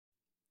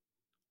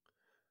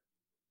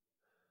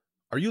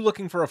Are you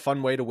looking for a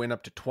fun way to win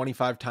up to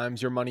 25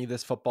 times your money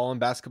this football and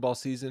basketball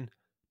season?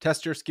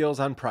 Test your skills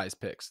on Prize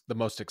Picks, the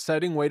most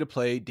exciting way to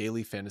play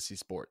daily fantasy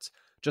sports.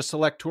 Just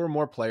select 2 or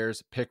more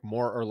players, pick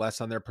more or less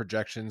on their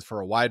projections for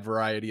a wide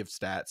variety of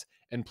stats,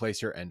 and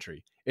place your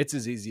entry. It's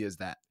as easy as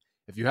that.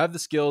 If you have the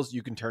skills,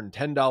 you can turn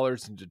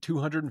 $10 into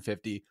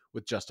 $250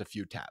 with just a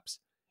few taps.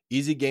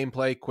 Easy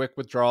gameplay, quick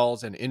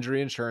withdrawals, and injury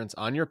insurance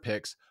on your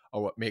picks are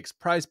what makes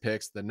Prize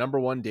Picks the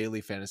 #1 daily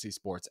fantasy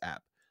sports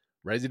app.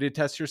 Ready to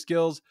test your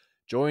skills?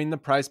 Join the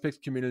Prize Picks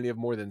community of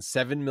more than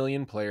 7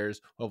 million players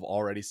who have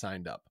already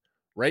signed up.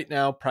 Right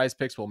now, Prize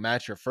Picks will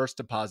match your first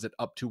deposit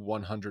up to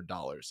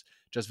 $100.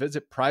 Just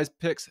visit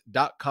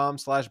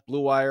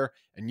prizepicks.com/bluewire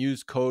and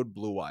use code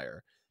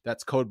BLUEWIRE.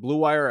 That's code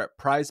BLUEWIRE at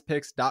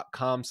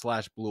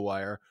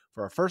prizepicks.com/bluewire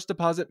for a first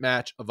deposit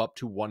match of up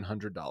to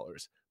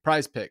 $100.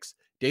 Prize Picks,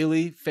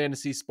 daily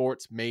fantasy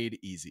sports made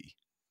easy.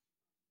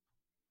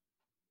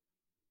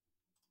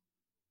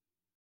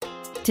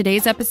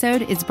 Today's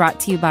episode is brought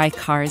to you by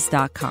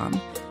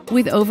Cars.com.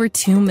 With over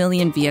 2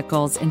 million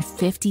vehicles and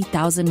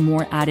 50,000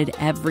 more added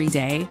every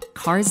day,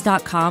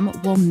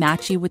 Cars.com will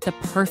match you with the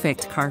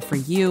perfect car for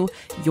you,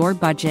 your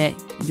budget,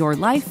 your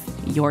life,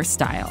 your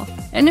style.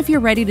 And if you're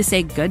ready to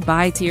say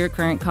goodbye to your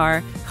current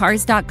car,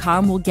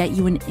 Cars.com will get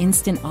you an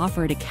instant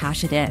offer to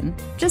cash it in.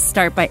 Just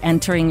start by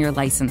entering your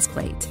license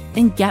plate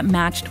and get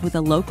matched with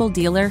a local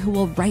dealer who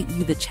will write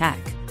you the check.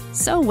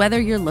 So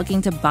whether you're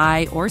looking to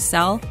buy or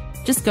sell,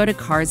 just go to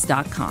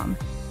Cars.com.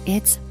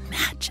 It's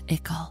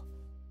magical.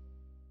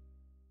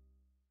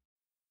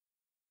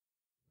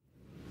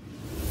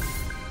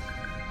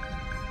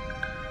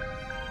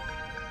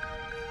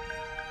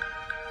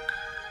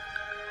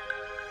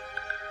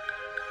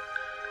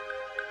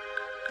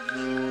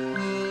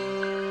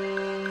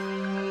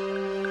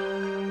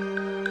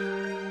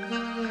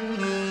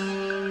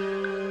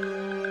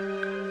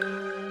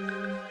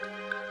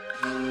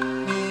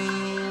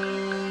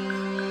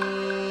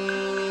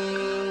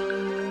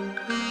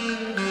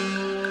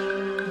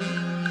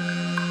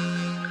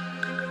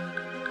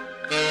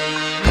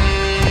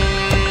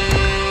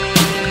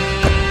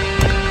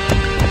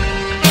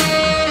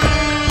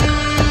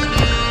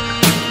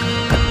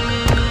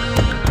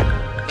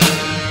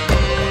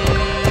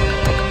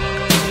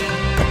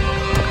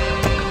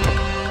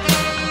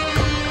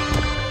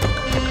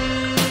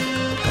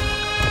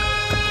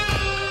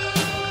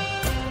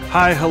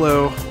 Hi,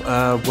 hello.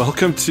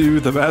 Welcome to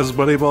the Mavs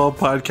Moneyball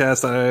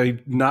podcast. I'm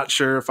not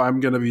sure if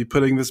I'm going to be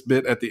putting this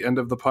bit at the end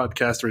of the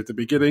podcast or at the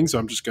beginning, so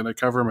I'm just going to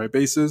cover my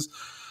bases.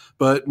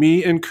 But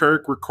me and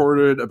Kirk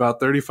recorded about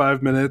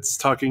 35 minutes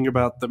talking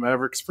about the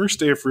Mavericks' first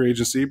day of free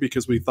agency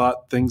because we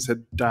thought things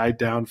had died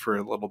down for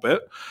a little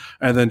bit.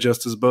 And then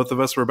just as both of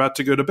us were about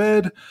to go to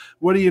bed,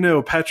 what do you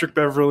know? Patrick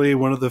Beverley,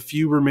 one of the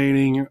few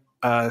remaining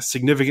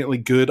significantly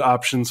good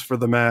options for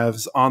the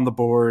Mavs on the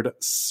board,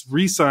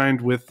 re-signed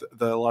with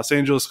the Los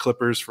Angeles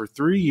Clippers for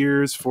 3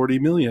 years,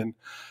 $40 million.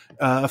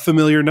 A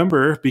familiar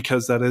number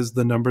because that is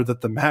the number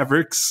that the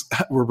Mavericks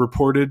were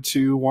reported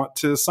to want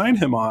to sign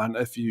him on,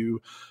 if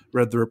you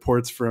read the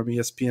reports from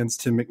ESPN's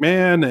Tim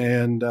McMahon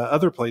and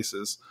other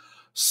places.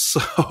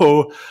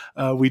 So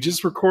we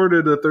just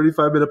recorded a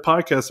 35-minute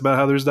podcast about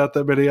how there's not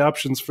that many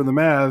options for the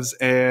Mavs,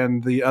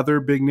 and the other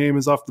big name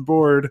is off the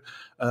board.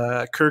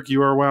 Kirk,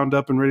 you are wound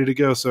up and ready to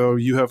go, so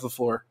you have the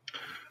floor.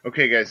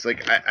 Okay, guys,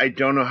 I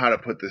don't know how to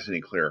put this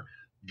any clearer.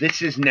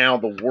 This is now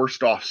the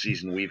worst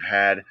offseason we've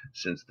had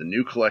since the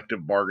new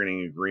collective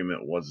bargaining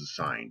agreement was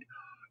signed.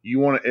 You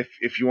want to,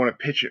 if you want to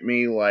pitch at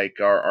me like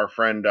our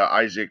friend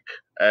Isaac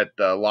at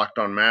Locked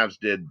On Mavs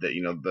did,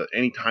 that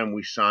anytime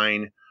we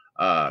sign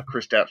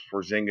Kristaps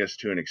Porzingis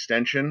to an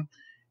extension,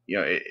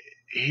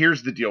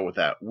 here's the deal with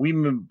that. We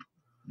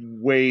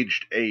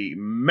waged a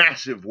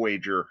massive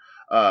wager,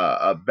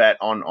 a bet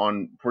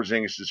on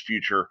Porzingis'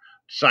 future,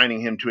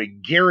 signing him to a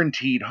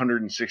guaranteed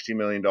 $160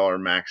 million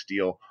max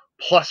deal.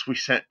 Plus, we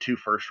sent 2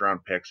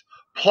 first-round picks.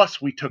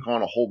 Plus, we took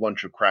on a whole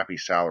bunch of crappy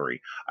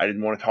salary. I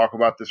didn't want to talk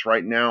about this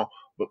right now,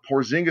 but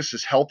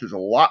Porzingis' health is a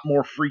lot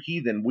more freaky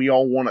than we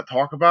all want to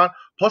talk about.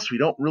 Plus, we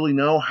don't really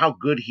know how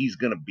good he's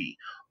going to be.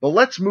 But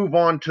let's move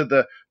on to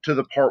the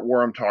part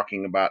where I'm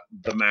talking about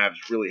the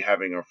Mavs really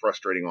having a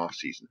frustrating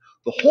offseason.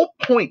 The whole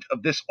point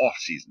of this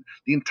offseason,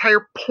 the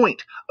entire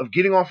point of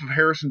getting off of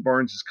Harrison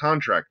Barnes'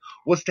 contract,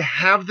 was to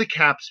have the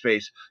cap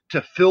space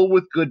to fill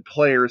with good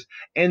players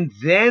and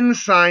then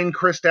sign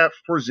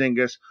Kristaps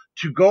Porzingis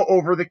to go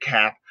over the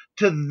cap,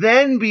 to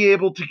then be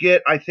able to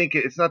get, I think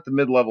it's not the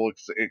mid-level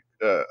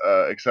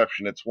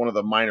exception, it's one of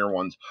the minor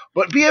ones,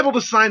 but be able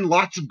to sign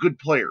lots of good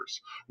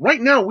players. Right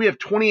now, we have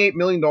 $28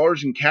 million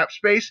in cap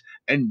space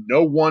and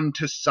no one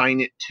to sign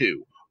it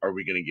to. Are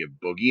we going to give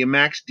Boogie a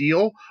max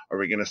deal? Are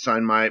we going to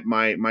sign my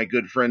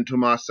good friend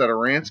Tomas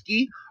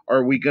Satoransky?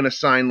 Are we going to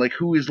sign,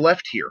 who is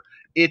left here?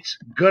 It's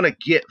going to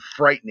get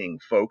frightening,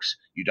 folks.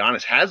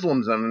 Udonis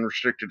Haslam's an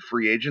unrestricted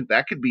free agent.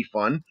 That could be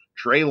fun.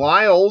 Trey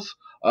Lyles,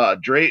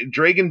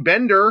 Dragan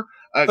Bender.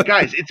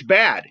 Guys, it's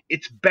bad.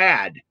 It's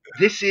bad.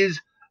 This is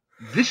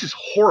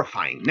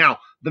horrifying. Now,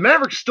 the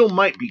Mavericks still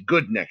might be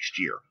good next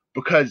year,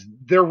 because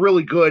they're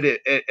really good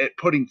at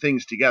putting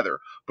things together.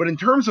 But in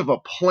terms of a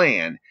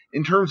plan,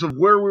 in terms of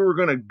where we were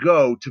going to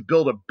go to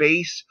build a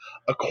base,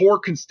 a core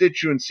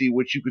constituency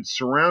which you could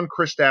surround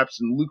Kristaps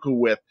and Luka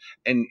with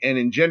and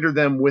engender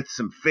them with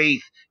some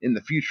faith in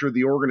the future of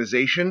the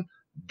organization,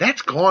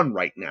 that's gone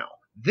right now.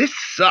 This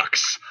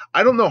sucks.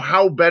 I don't know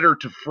how better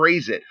to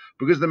phrase it,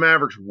 because the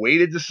Mavericks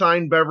waited to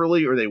sign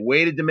Beverley, or they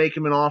waited to make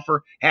him an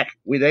offer. Heck,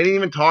 they didn't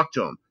even talk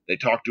to him. They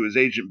talked to his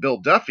agent, Bill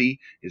Duffy.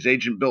 His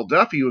agent, Bill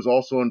Duffy, was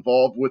also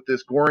involved with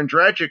this Goran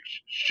Dragic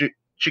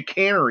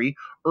chicanery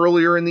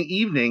earlier in the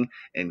evening,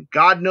 and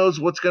God knows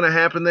what's going to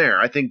happen there.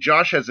 I think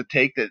Josh has a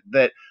take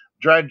that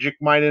Dragic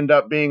might end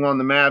up being on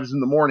the Mavs in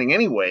the morning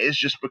anyways,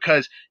 just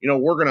because,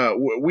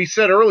 we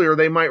said earlier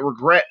they might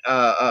regret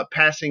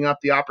passing up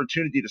the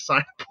opportunity to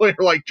sign a player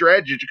like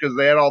Dragic because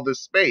they had all this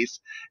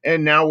space,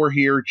 and now we're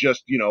here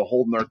just,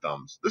 holding our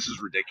thumbs. This is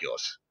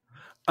ridiculous.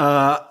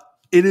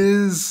 It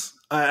is.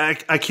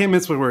 I can't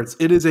mince my words.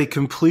 It is a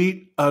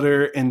complete,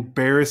 utter,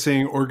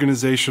 embarrassing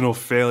organizational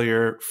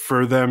failure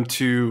for them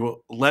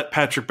to let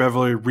Patrick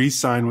Beverley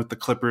re-sign with the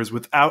Clippers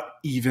without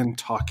even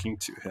talking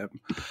to him.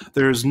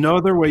 There's no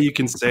other way you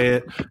can say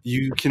it.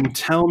 You can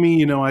tell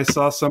me, I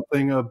saw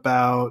something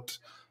about,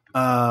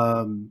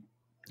 Brad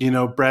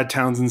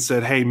Townsend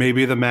said, hey,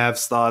 maybe the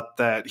Mavs thought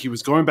that he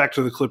was going back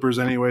to the Clippers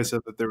anyway, so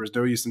that there was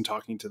no use in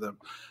talking to them.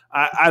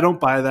 I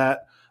don't buy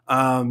that.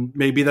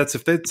 Maybe that's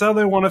how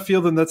they want to feel,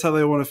 then that's how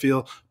they want to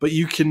feel. But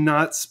you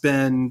cannot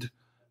spend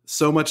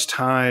so much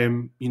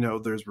time,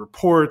 there's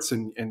reports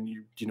and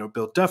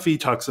Bill Duffy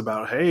talks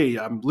about, hey,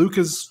 I'm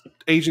Luka's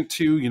agent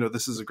too.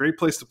 This is a great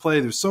place to play.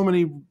 There's so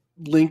many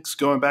links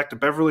going back to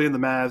Beverley and the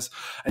Mavs,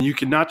 and you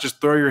cannot just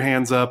throw your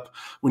hands up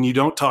when you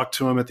don't talk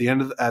to him at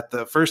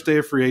the first day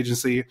of free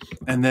agency,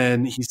 and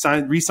then he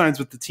re-signs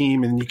with the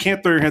team, and you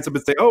can't throw your hands up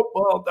and say, oh,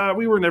 well,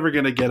 we were never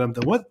going to get him.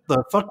 Then what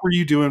the fuck were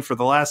you doing for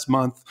the last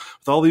month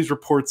with all these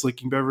reports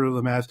linking Beverley to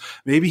the Mavs?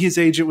 Maybe his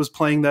agent was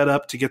playing that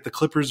up to get the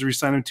Clippers to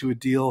re-sign him to a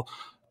deal.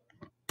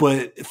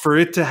 But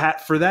for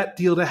that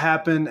deal to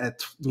happen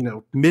at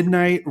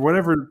midnight or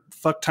whatever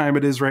fuck time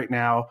it is right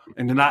now,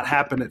 and to not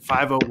happen at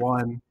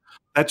 5:01,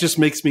 that just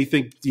makes me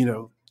think,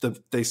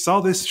 they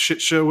saw this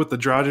shit show with the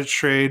Dragic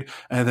trade,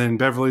 and then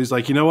Beverly's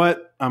like, you know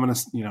what? I'm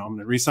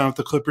gonna re-sign with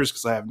the Clippers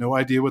because I have no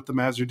idea what the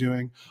Mavs are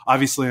doing.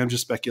 Obviously, I'm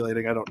just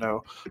speculating. I don't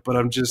know, but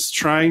I'm just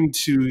trying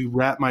to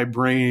wrap my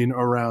brain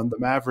around the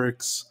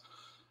Mavericks.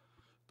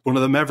 One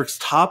of the Mavericks'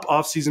 top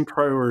offseason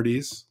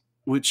priorities,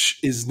 which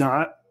is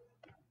not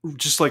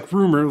just like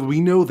rumor.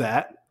 We know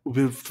that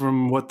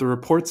from what the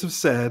reports have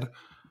said,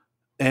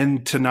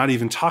 and to not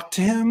even talk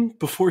to him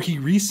before he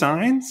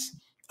re-signs.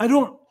 I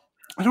don't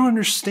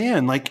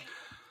understand. Like,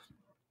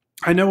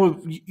 I know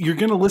you're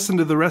going to listen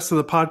to the rest of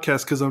the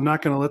podcast because I'm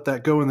not going to let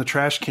that go in the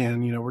trash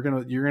can. You're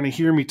going to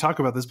hear me talk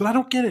about this, but I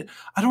don't get it.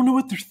 I don't know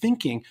what they're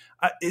thinking.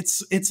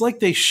 It's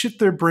like they shit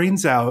their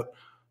brains out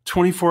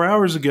 24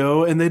 hours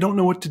ago and they don't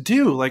know what to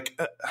do.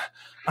 Like,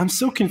 I'm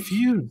so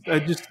confused.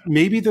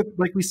 Maybe that,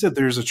 like we said,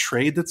 there's a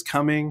trade that's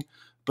coming,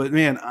 but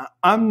man,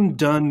 I'm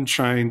done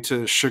trying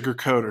to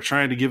sugarcoat or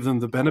trying to give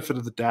them the benefit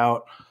of the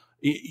doubt.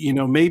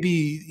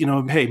 Maybe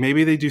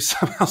they do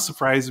somehow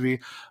surprise me,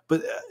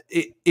 but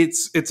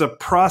it's a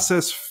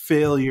process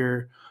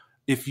failure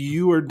if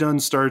you are done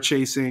star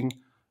chasing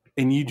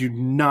and you do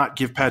not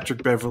give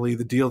Patrick Beverley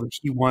the deal that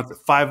he wants at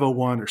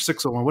 5:01 or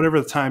 6:01, whatever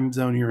the time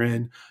zone you're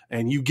in,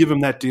 and you give him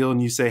that deal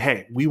and you say,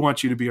 hey, we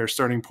want you to be our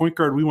starting point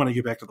guard. We want to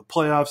get back to the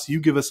playoffs. You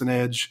give us an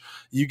edge.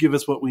 You give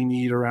us what we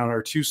need around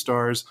our 2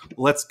 stars.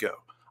 Let's go.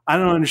 I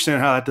don't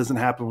understand how that doesn't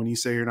happen when you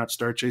say you're not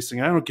star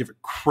chasing. I don't give a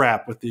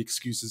crap what the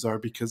excuses are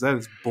because that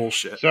is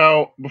bullshit.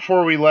 So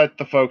before we let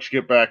the folks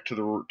get back to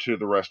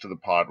the rest of the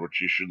pod, which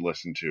you should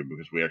listen to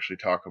because we actually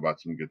talk about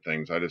some good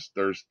things.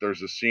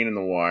 There's a scene in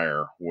The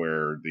Wire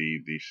where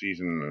the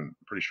season, I'm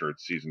pretty sure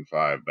it's season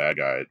 5, bad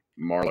guy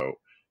Marlowe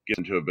gets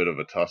into a bit of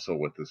a tussle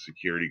with the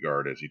security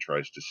guard as he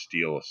tries to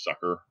steal a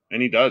sucker,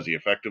 and he does. He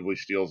effectively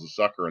steals a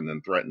sucker and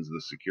then threatens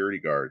the security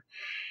guard.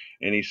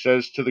 And he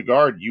says to the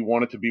guard, "You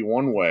want it to be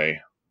one way,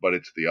 but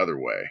it's the other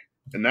way."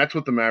 And that's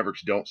what the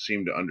Mavericks don't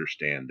seem to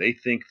understand. They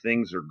think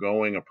things are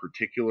going a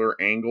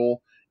particular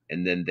angle,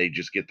 and then they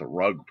just get the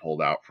rug pulled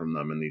out from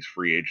them in these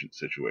free agent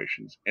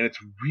situations. And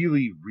it's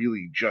really,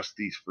 really just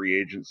these free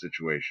agent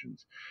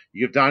situations.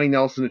 You give Donnie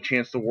Nelson a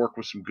chance to work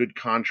with some good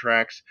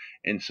contracts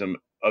and some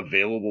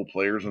available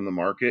players on the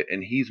market,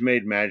 and he's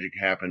made magic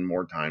happen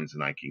more times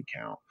than I can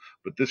count.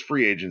 But this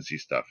free agency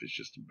stuff is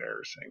just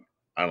embarrassing.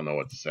 I don't know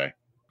what to say.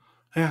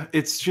 Yeah,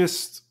 it's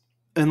just...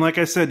 And like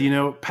I said,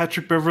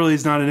 Patrick Beverley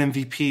is not an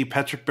MVP.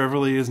 Patrick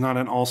Beverley is not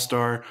an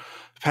all-star.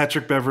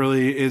 Patrick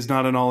Beverley is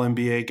not an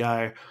all-NBA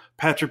guy.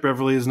 Patrick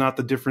Beverley is not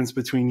the difference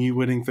between you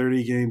winning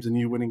 30 games and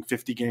you winning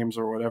 50 games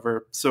or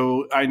whatever.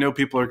 So I know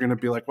people are going to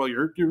be like, well,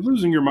 you're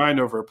losing your mind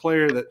over a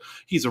player that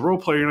he's a role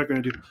player. You're not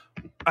going to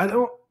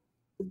do.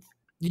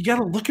 You got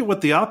to look at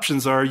what the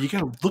options are. You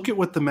got to look at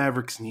what the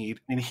Mavericks need.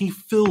 And he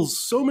fills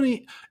so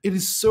many. It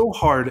is so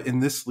hard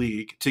in this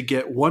league to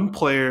get one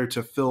player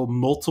to fill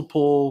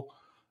multiple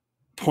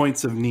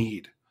points of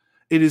need.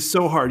 It is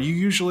so hard.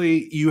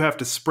 You have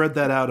to spread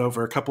that out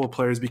over a couple of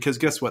players, because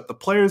guess what? The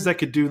players that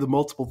could do the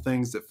multiple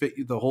things that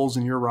fit the holes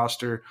in your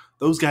roster,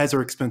 those guys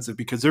are expensive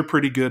because they're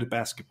pretty good at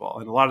basketball,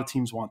 and a lot of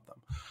teams want them.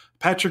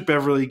 Patrick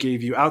Beverley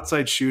gave you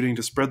outside shooting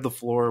to spread the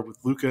floor with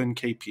Luka and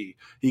KP.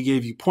 He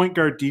gave you point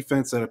guard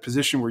defense at a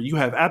position where you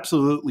have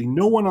absolutely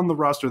no one on the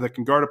roster that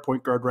can guard a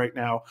point guard right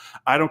now.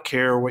 I don't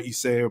care what you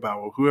say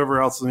about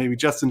whoever else, maybe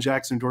Justin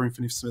Jackson, Dorian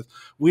Finney-Smith.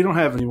 We don't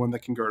have anyone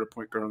that can guard a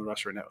point guard on the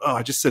roster right now. Oh,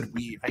 I just said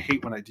we. I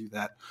hate when I do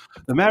that.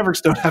 The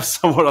Mavericks don't have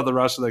someone on the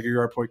roster that can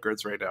guard point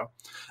guards right now.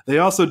 They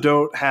also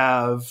don't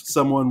have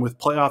someone with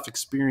playoff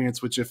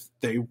experience, which if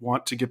they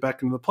want to get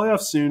back into the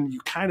playoffs soon,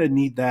 you kind of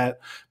need that,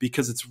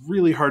 because it's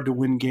really hard to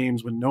win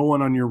games when no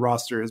one on your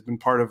roster has been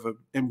part of a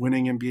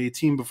winning NBA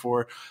team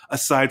before,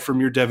 aside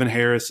from your Devin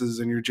Harris's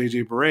and your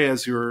JJ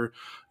Bareas, who are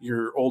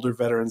your older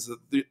veterans,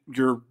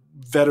 your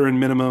veteran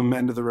minimum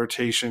end of the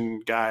rotation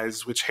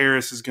guys, which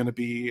Harris is going to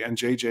be, and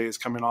JJ is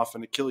coming off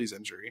an Achilles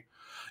injury.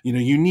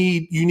 You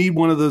need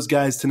one of those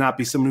guys to not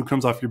be someone who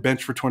comes off your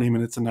bench for 20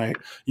 minutes a night.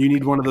 You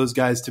need one of those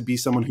guys to be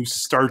someone who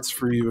starts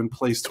for you and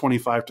plays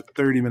 25 to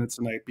 30 minutes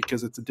a night,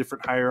 because it's a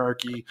different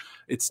hierarchy.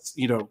 It's,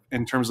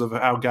 in terms of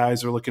how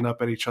guys are looking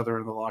up at each other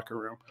in the locker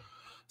room.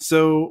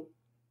 So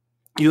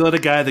you let a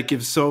guy that can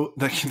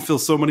fill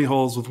so many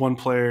holes with one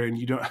player, and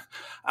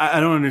I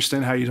don't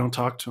understand how you don't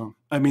talk to him.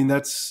 I mean,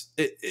 that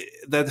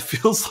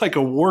feels like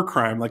a war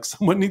crime. Like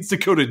someone needs to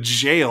go to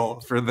jail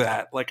for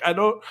that. Like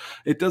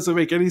it doesn't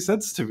make any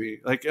sense to me.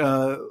 Like,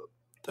 I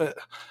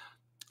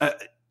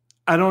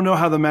don't know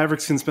how the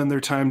Mavericks can spend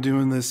their time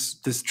doing this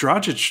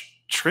Dragic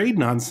trade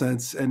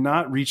nonsense and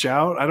not reach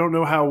out. I don't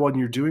know how, when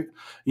you're doing,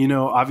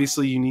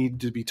 obviously you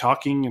need to be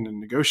talking and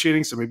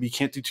negotiating. So maybe you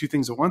can't do two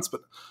things at once,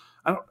 but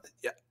I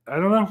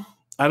don't know.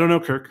 I don't know,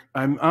 Kirk.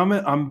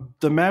 I'm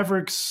the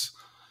Mavericks.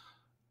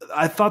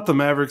 I thought the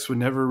Mavericks would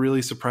never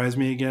really surprise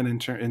me again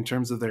in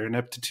terms of their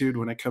ineptitude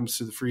when it comes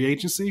to the free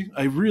agency.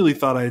 I really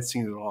thought I had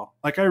seen it all.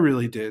 Like I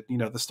really did.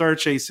 The star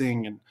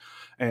chasing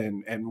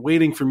and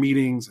waiting for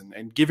meetings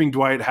and giving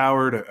Dwight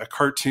Howard a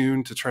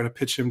cartoon to try to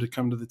pitch him to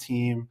come to the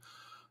team.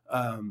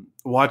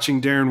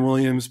 Watching Darren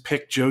Williams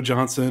pick Joe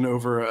Johnson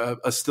over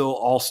a still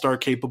all-star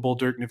capable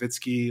Dirk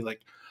Nowitzki.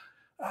 Like,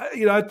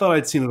 I thought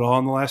I'd seen it all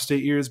in the last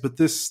 8 years, but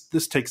this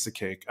takes the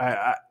cake.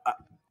 I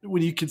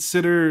when you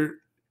consider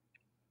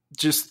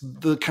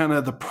just the kind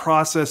of the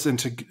process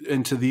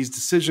into these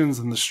decisions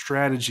and the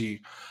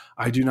strategy,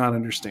 I do not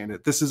understand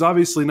it. This is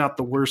obviously not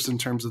the worst in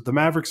terms of the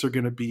Mavericks are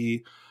going to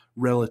be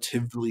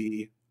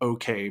relatively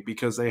okay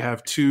because they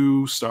have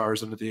two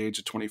stars under the age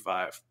of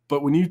 25.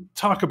 But when you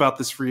talk about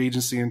this free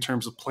agency in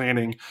terms of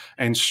planning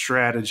and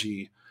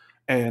strategy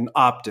and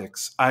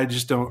optics, I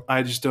just don't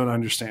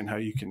understand how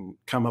you can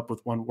come up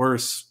with one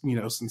worse,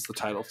 since the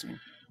title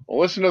team. Well,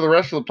 listen to the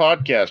rest of the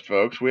podcast,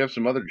 folks. We have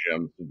some other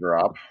gems to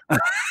drop.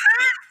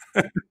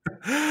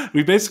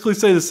 We basically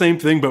say the same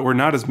thing, but we're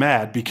not as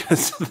mad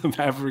because the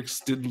Mavericks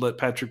didn't let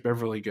Patrick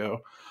Beverley go.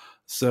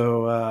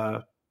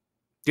 So,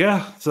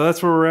 so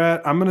that's where we're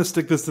at. I'm going to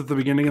stick this at the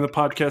beginning of the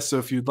podcast. So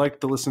if you'd like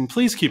to listen,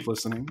 please keep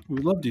listening.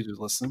 We'd love you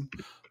to listen.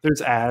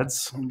 There's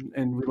ads,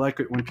 and we like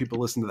it when people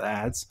listen to the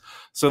ads.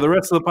 So the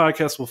rest of the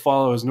podcast will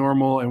follow as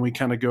normal, and we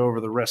kind of go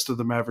over the rest of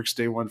the Mavericks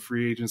Day 1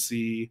 free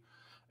agency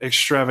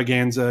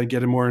extravaganza,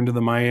 getting more into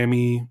the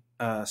Miami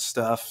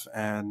stuff.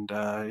 And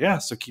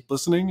so keep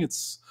listening.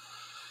 It's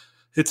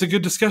a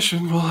good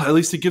discussion. Well, at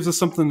least it gives us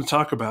something to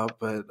talk about,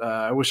 but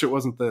I wish it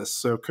wasn't this.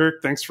 So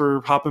Kirk, thanks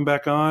for hopping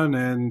back on,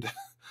 and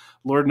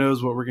Lord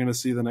knows what we're going to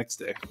see the next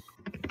day.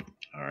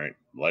 All right.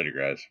 Later,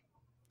 guys.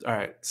 All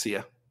right. See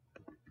ya.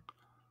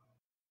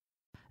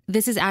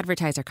 This is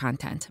advertiser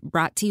content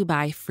brought to you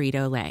by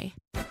Frito-Lay.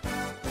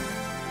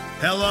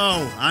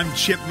 Hello, I'm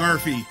Chip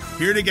Murphy,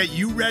 here to get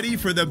you ready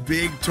for the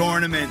big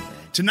tournament.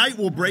 Tonight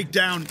we'll break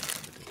down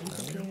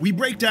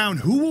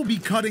who will be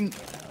cutting.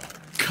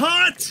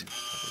 Cut!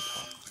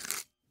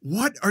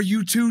 What are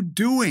you two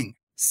doing?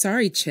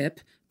 Sorry, Chip.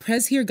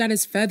 Prez here got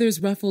his feathers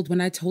ruffled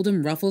when I told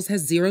him Ruffles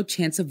has zero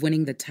chance of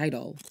winning the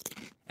title.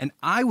 And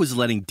I was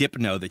letting Dip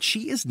know that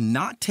she is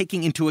not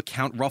taking into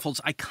account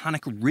Ruffles'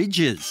 iconic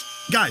ridges.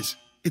 Guys,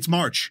 it's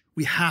March.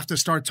 We have to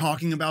start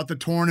talking about the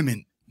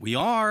tournament. We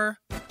are.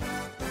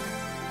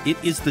 It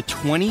is the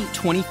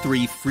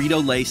 2023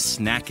 Frito-Lay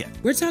Snack It.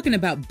 We're talking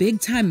about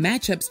big-time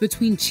matchups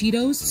between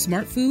Cheetos,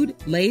 Smart Food,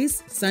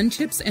 Lay's, Sun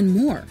Chips, and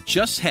more.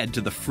 Just head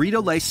to the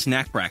Frito-Lay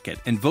Snack Bracket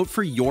and vote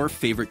for your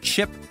favorite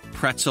chip,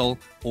 pretzel,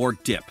 or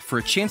dip for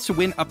a chance to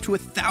win up to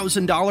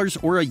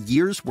 $1,000 or a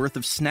year's worth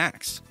of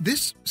snacks.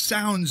 This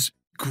sounds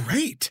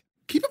great.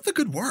 Keep up the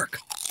good work.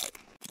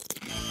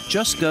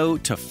 Just go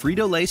to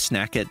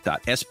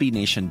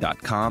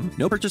fritolaysnackit.sbnation.com.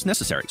 No purchase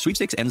necessary.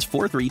 Sweepstakes ends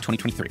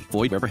 4/3/2023.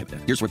 Void where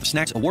prohibited. Year's worth of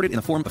snacks awarded in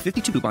the form of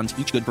 52 coupons,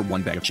 each good for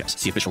one bag of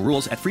chips. See official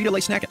rules at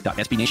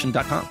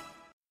fritolaysnackit.sbnation.com.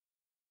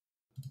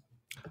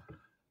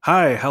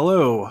 Hi,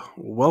 hello.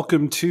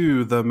 Welcome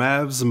to the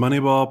Mavs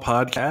Moneyball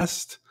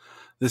podcast.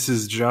 This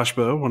is Josh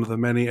Bowe, one of the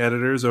many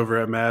editors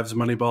over at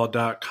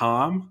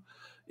mavsmoneyball.com.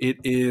 It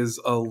is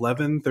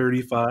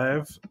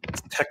 11:35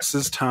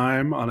 Texas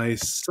time on a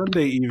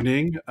Sunday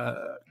evening.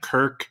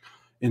 Kirk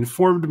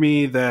informed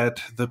me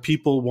that the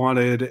people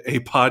wanted a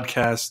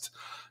podcast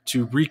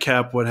to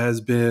recap what has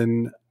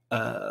been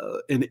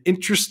an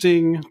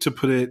interesting, to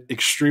put it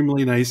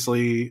extremely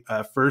nicely,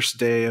 first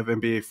day of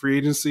NBA free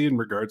agency in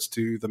regards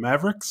to the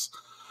Mavericks.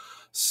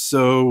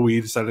 So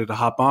we decided to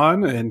hop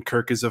on, and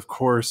Kirk is, of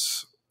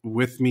course,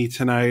 with me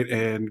tonight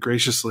and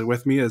graciously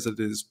with me as it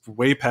is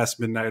way past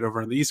midnight over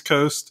on the East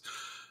Coast.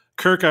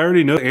 Kirk, I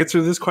already know the answer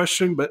to this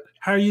question, but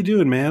how are you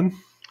doing, man?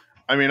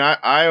 I mean,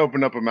 I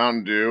opened up a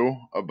Mountain Dew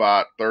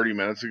about 30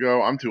 minutes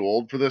ago. I'm too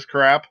old for this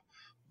crap.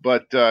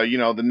 But,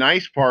 the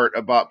nice part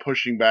about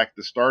pushing back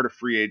the start of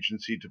free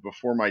agency to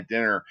before my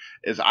dinner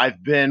is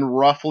I've been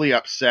roughly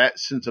upset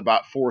since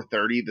about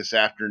 4:30 this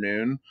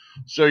afternoon.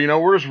 So,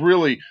 we're just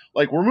really,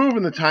 we're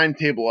moving the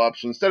timetable up.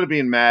 So instead of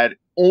being mad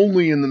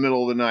only in the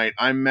middle of the night,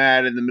 I'm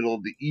mad in the middle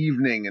of the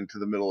evening into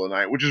the middle of the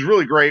night, which is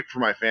really great for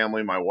my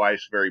family. My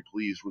wife's very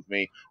pleased with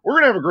me. We're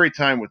going to have a great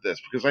time with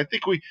this because I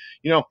think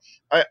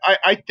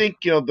I think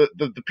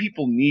the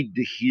people need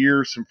to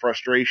hear some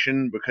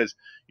frustration because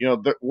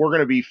we're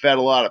going to be fed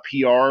a lot of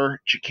PR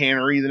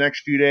chicanery the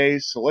next few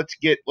days. So let's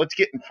get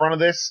in front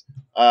of this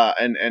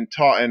and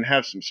talk and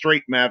have some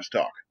straight Mavs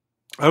talk.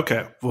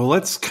 Okay, well,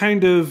 let's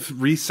kind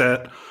of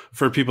reset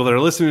for people that are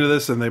listening to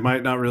this and they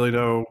might not really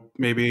know,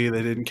 maybe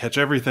they didn't catch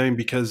everything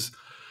because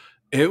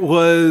it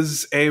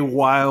was a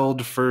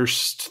wild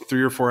first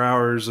 3 or 4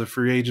 hours of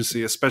free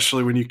agency,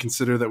 especially when you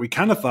consider that we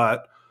kind of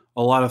thought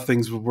a lot of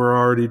things were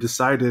already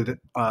decided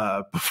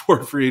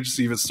before free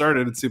agency even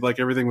started. It seemed like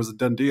everything was a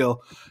done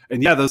deal.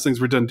 And yeah, those things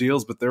were done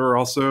deals, but there were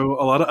also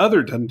a lot of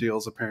other done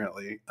deals,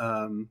 apparently.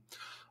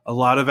 A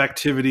lot of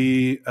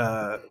activity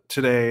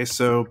today.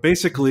 So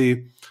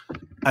basically,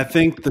 I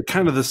think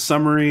the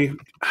summary,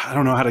 I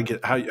don't know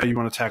how you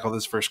want to tackle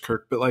this first,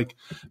 Kirk, but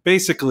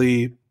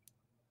basically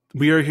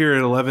we are here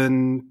at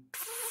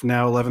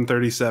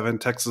 11:37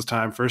 Texas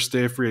time, first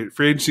day of free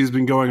agency has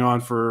been going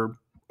on for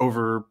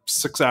over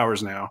 6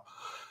 hours now.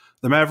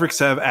 The Mavericks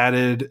have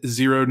added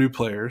 0 new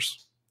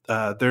players.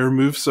 Their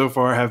moves so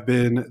far have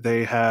been,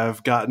 they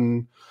have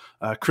gotten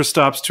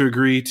Kristaps to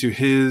agree to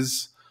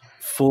his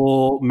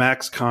full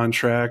max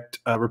contract,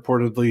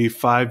 reportedly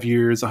 5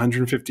 years,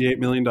 $158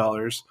 million.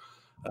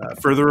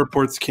 Further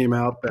reports came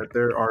out that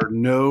there are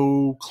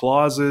no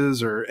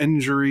clauses or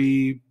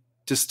injury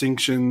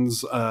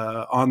distinctions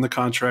on the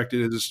contract.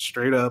 It is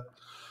straight up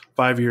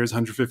 5 years,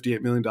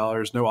 $158 million,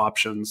 no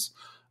options.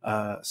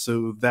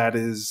 So that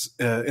is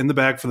in the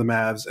bag for the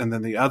Mavs. And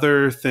then the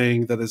other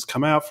thing that has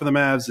come out for the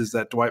Mavs is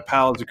that Dwight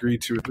Powell has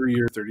agreed to a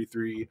 3-year,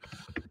 $33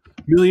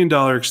 million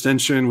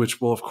extension,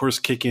 which will, of course,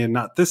 kick in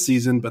not this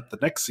season, but the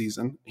next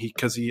season,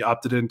 because he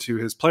opted into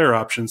his player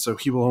option. So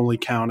he will only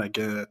count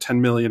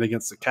 $10 million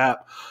against the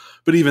cap.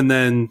 But even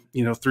then,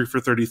 3 for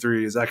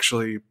 33 is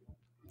actually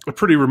a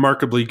pretty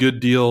remarkably good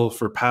deal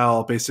for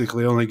Powell,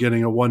 basically only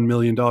getting a $1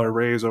 million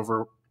raise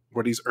over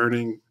what he's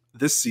earning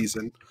this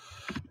season.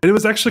 And it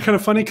was actually kind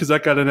of funny because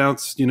that got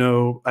announced,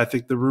 I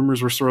think the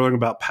rumors were swirling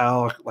about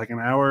Powell like an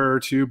hour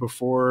or two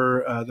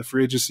before the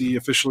free agency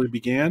officially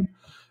began.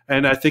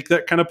 And I think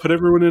that kind of put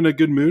everyone in a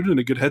good mood and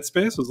a good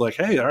headspace. It was like,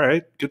 hey, all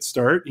right, good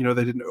start. They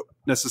didn't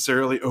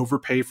necessarily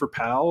overpay for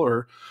Powell,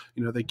 or,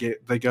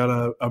 they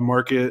got a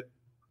market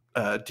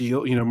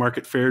deal,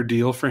 market fair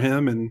deal for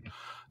him. And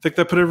I think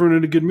that put everyone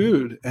in a good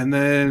mood. And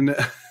then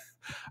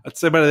I'd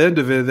say by the end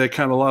of it, they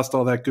kind of lost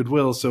all that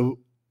goodwill. So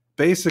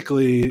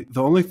basically,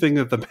 the only thing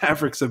that the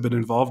Mavericks have been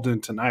involved in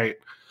tonight,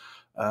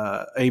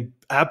 a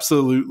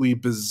absolutely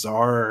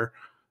bizarre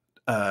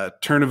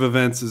turn of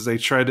events, is they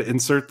tried to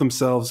insert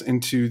themselves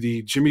into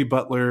the Jimmy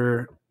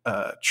Butler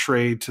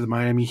trade to the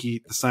Miami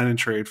Heat, the sign and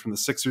trade from the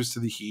Sixers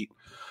to the Heat.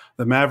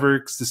 The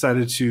Mavericks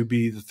decided to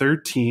be the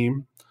third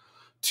team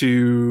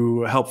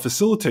to help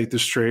facilitate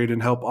this trade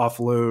and help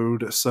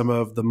offload some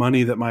of the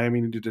money that Miami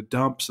needed to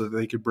dump so that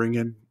they could bring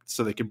in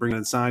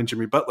and sign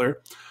Jimmy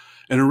Butler.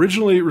 And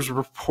originally it was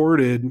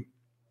reported,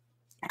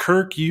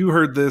 Kirk, you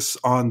heard this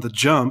on The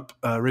Jump,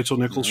 Rachel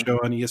Nichols' show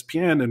on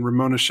ESPN, and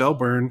Ramona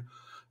Shelburne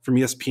from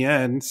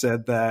ESPN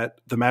said that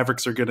the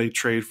Mavericks are going to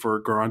trade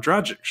for Goran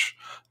Dragic,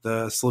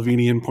 the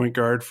Slovenian point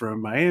guard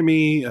from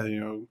Miami,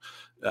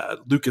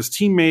 Luka's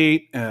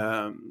teammate,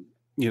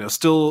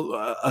 still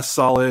a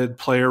solid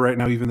player right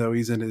now, even though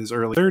he's in his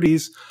early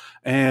 30s.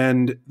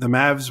 And the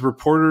Mavs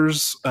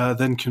reporters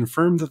then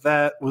confirmed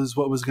that was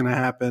what was going to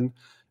happen.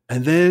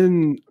 And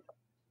then,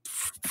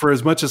 for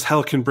as much as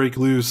hell can break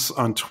loose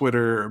on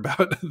Twitter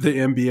about the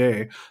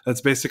NBA,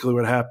 that's basically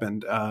what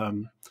happened.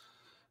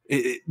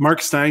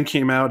 Mark Stein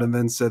came out and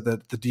then said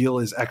that the deal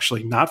is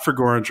actually not for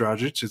Goran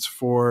Dragic. It's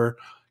for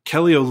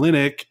Kelly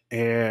Olynyk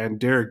and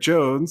Derek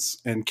Jones.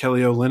 And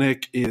Kelly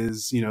Olynyk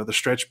is, the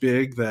stretch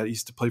big that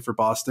used to play for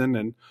Boston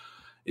and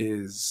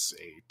is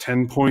a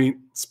 10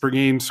 points per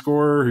game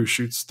scorer who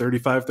shoots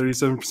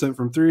 37%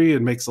 from three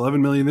and makes $11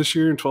 million this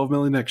year and $12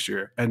 million next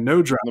year. And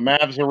no draft. The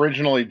Mavs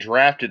originally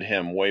drafted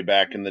him way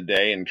back in the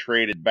day and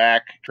traded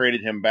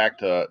him back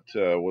to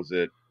was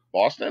it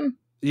Boston?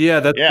 Yeah,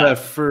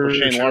 that's for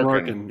Shane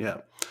Larkin. Yeah.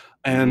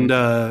 And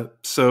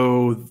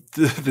so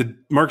the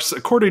Mark's,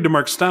 according to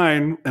Mark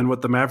Stein, and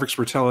what the Mavericks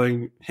were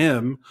telling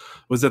him,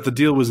 was that the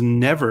deal was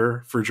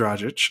never for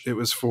Dragic. It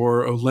was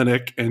for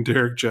Olynyk and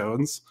Derek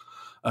Jones.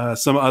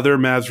 Some other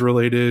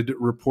Mavs-related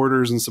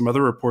reporters and some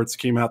other reports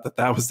came out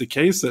that was the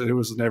case, that it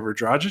was never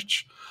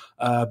Dragic.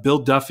 Bill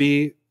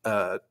Duffy,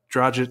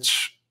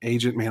 Dragic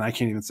agent, man, I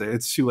can't even say it.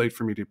 It's too late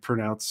for me to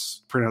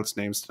pronounce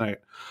names tonight.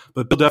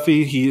 But Bill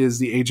Duffy, he is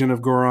the agent of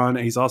Goran,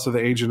 and he's also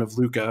the agent of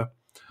Luka.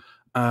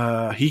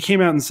 He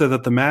came out and said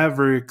that the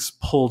Mavericks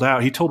pulled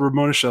out. He told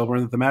Ramona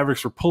Shelburne that the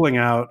Mavericks were pulling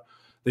out.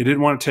 They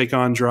didn't want to take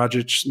on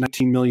Dragic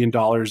 $19 million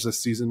this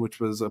season, which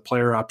was a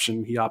player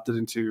option he opted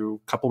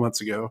into a couple months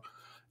ago.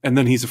 And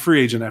then he's a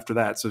free agent after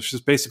that. So it's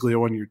just basically a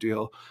one-year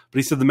deal. But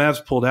he said the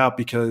Mavs pulled out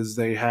because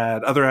they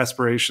had other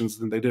aspirations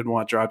and they didn't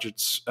want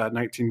Dragic's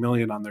 $19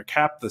 million on their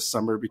cap this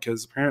summer,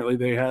 because apparently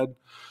they had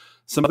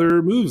some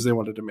other moves they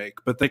wanted to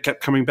make. But they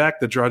kept coming back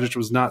that Dragic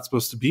was not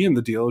supposed to be in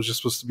the deal. It was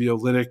just supposed to be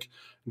Olynyk,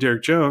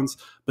 Derek Jones.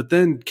 But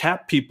then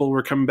cap people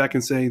were coming back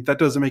and saying that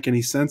doesn't make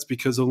any sense,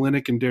 because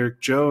Olynyk and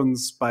Derek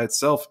Jones by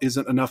itself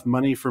isn't enough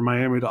money for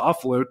Miami to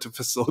offload to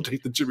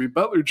facilitate the Jimmy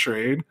Butler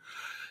trade.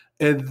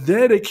 And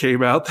then it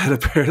came out that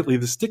apparently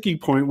the sticking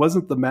point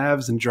wasn't the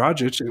Mavs and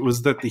Dragic. It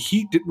was that the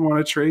Heat didn't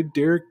want to trade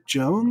Derek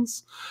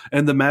Jones,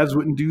 and the Mavs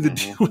wouldn't do the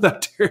deal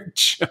without Derek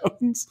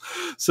Jones.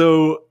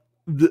 So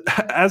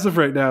as of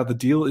right now, the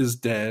deal is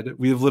dead.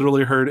 We have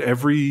literally heard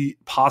every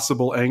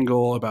possible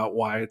angle about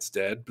why it's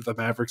dead. But the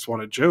Mavericks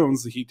wanted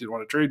Jones. The Heat didn't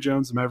want to trade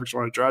Jones. The Mavericks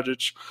wanted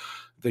Dragic.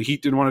 The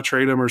Heat didn't want to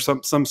trade him, or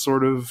some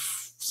sort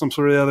of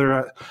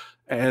other.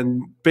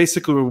 And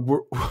basically,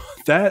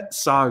 that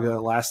saga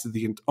lasted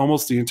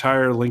almost the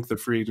entire length of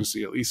free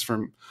agency, at least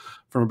from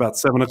about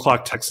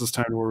 7:00 Texas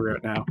time, where we're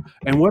at now.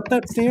 And where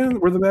the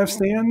Mavs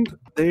stand,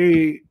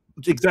 they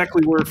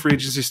exactly where free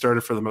agency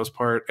started for the most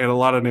part, and a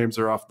lot of names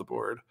are off the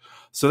board.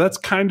 So that's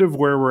kind of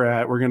where we're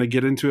at. We're going to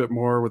get into it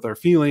more with our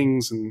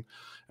feelings and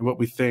what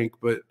we think.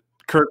 But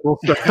Kirk, we'll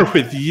start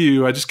with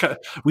you. I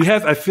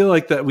feel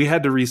like that we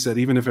had to reset,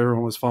 even if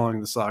everyone was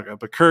following the saga.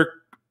 But Kirk,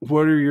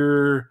 what are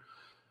your?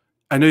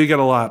 I know you got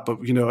a lot, but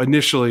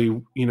initially,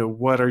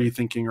 what are you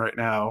thinking right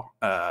now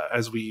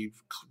as we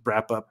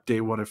wrap up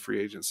day one of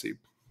free agency?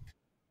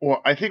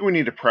 Well, I think we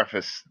need to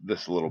preface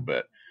this a little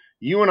bit.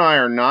 You and I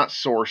are not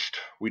sourced.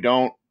 We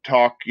don't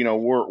talk.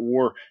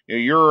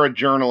 You're a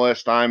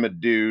journalist. I'm a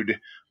dude,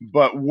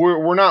 but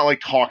we're not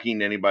like talking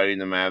to anybody in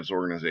the Mavs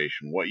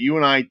organization. What you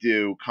and I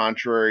do,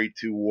 contrary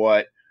to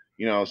what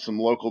some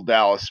local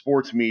Dallas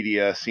sports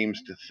media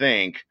seems to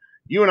think,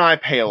 you and I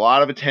pay a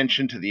lot of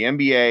attention to the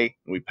NBA,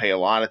 and we pay a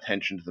lot of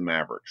attention to the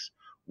Mavericks.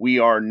 We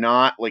are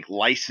not like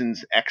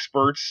licensed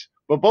experts,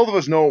 but both of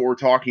us know what we're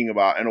talking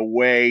about in a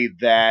way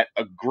that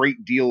a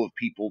great deal of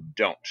people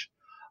don't.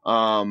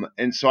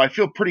 And so I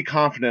feel pretty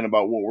confident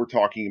about what we're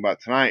talking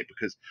about tonight,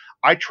 because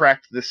I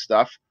tracked this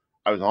stuff.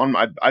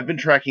 I've been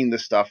tracking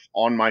this stuff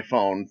on my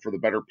phone for the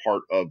better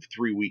part of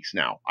 3 weeks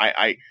now.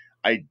 I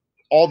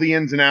all the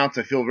ins and outs.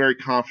 I feel very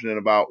confident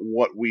about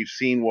what we've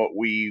seen, what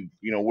we've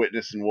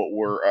witnessed, and what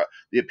we're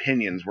the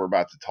opinions we're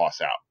about to toss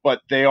out.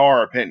 But they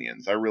are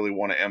opinions. I really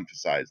want to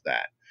emphasize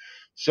that.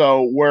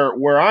 So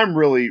where I'm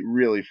really,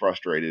 really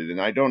frustrated, and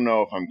I don't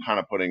know if I'm kind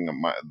of putting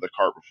the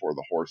cart before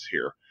the horse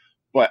here,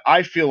 but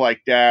I feel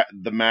like that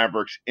the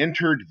Mavericks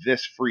entered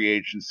this free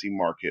agency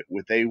market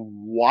with a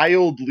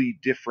wildly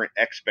different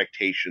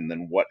expectation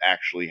than what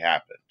actually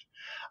happened.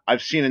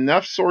 I've seen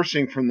enough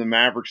sourcing from the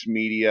Mavericks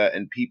media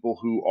and people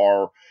who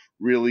are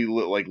really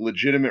like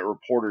legitimate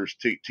reporters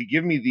to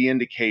give me the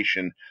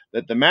indication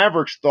that the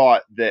Mavericks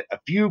thought that a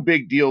few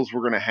big deals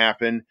were going to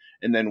happen,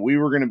 and then we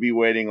were going to be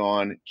waiting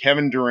on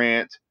Kevin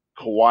Durant,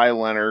 Kawhi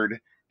Leonard,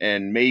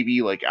 and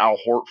maybe like Al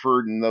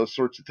Horford and those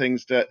sorts of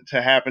things to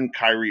happen,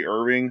 Kyrie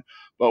Irving.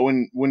 But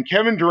when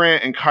Kevin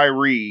Durant and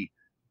Kyrie,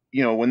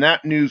 when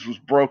that news was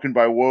broken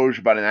by Woj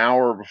about an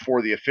hour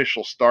before the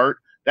official start,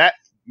 that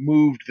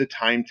moved the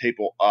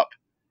timetable up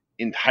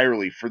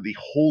entirely for the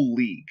whole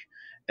league.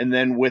 And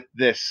then with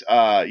this,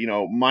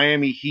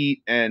 Miami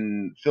Heat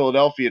and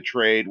Philadelphia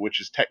trade, which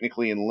is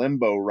technically in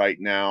limbo right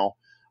now,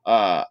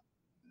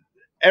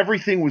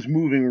 everything was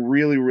moving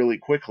really, really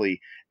quickly,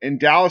 and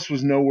Dallas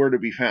was nowhere to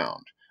be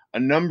found. A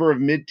number of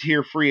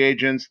mid-tier free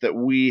agents that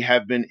we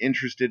have been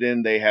interested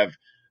in, they have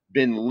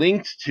been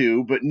linked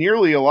to, but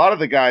nearly a lot of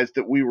the guys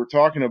that we were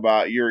talking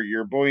about,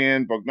 your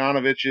Bojan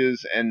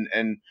Bogdanović's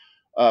and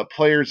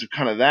players of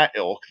kind of that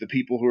ilk, the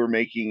people who are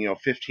making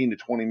 15 to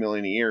 20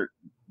 million a year,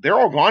 they're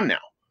all gone now.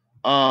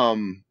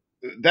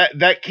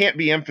 That can't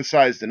be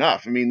emphasized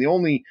enough. I mean, the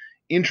only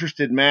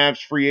interested Mavs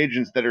free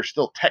agents that are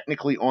still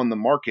technically on the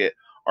market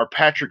are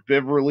Patrick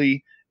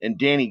Beverley and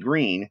Danny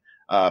Green.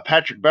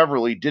 Patrick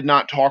Beverley did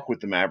not talk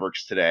with the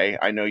Mavericks today.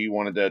 I know you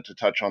wanted to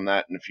touch on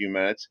that in a few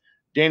minutes.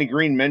 Danny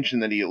Green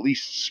mentioned that he at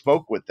least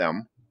spoke with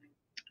them.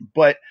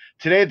 But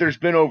today there's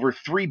been over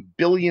 $3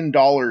 billion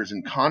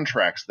in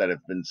contracts that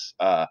have been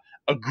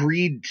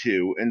agreed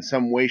to in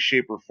some way,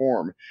 shape, or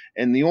form.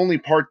 And the only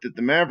part that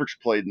the Mavericks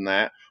played in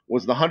that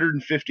was the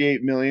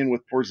 $158 million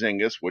with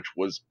Porzingis, which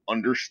was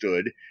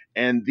understood,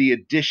 and the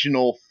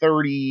additional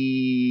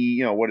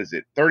 33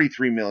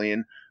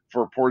 million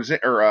for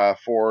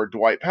for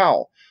Dwight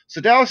Powell.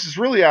 So Dallas is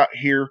really out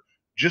here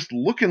just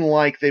looking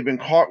like they've been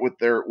caught with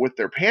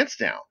their pants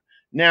down.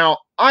 Now,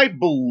 I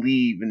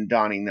believe in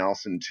Donnie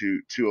Nelson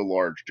to a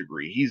large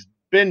degree. He's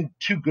been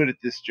too good at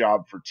this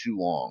job for too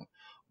long.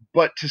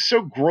 But to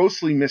so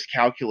grossly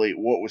miscalculate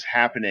what was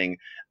happening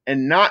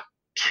and not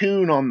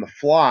tune on the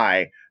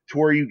fly to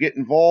where you get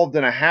involved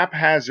in a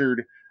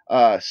haphazard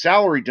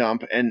salary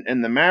dump,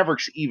 and the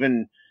Mavericks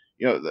even,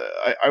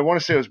 I want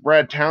to say it was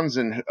Brad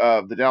Townsend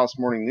of the Dallas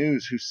Morning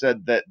News who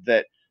said that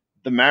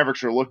the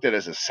Mavericks are looked at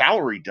as a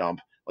salary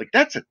dump. Like,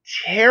 that's a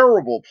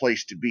terrible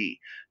place to be.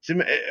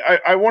 So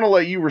I want to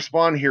let you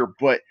respond here,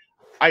 but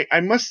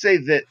I must say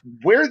that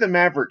where the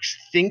Mavericks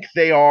think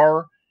they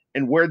are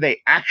and where they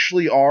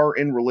actually are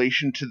in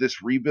relation to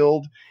this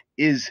rebuild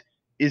is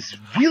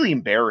really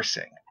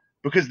embarrassing,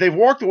 because they've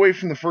walked away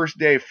from the first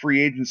day of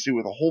free agency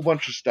with a whole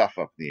bunch of stuff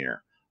up in the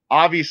air.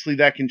 Obviously,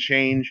 that can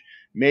change.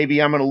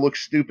 Maybe I'm going to look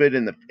stupid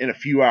in a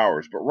few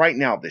hours, but right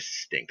now this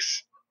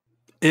stinks.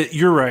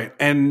 You're right,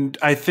 and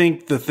I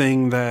think the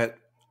thing that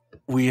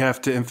we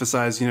have to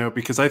emphasize,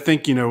 because I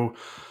think,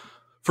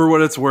 for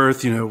what it's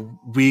worth,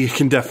 we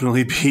can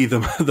definitely be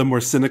the more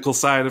cynical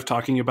side of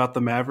talking about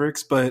the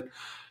Mavericks. But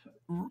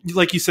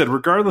like you said,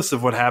 regardless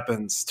of what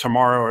happens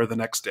tomorrow or the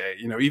next day,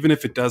 even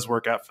if it does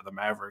work out for the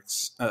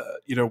Mavericks,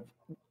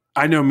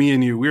 I know me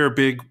and you, we're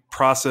big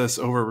process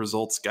over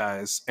results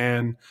guys.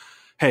 And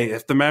hey,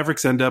 if the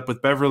Mavericks end up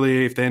with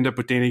Beverley, if they end up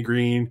with Danny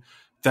Green,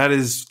 that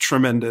is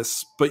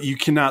tremendous, but you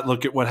cannot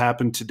look at what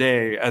happened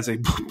today as a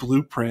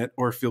blueprint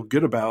or feel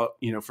good about,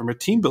 from a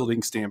team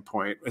building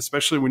standpoint,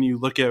 especially when you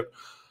look at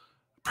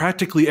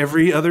practically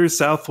every other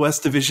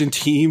Southwest Division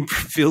team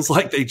feels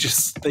like they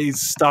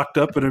stocked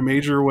up in a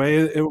major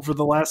way over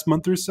the last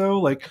month or so.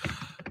 Like,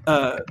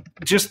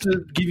 just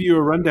to give you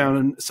a rundown.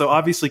 And so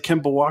obviously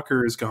Kemba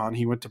Walker is gone.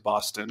 He went to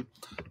Boston,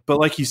 but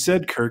like you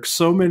said, Kirk,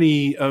 so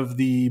many of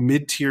the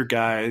mid-tier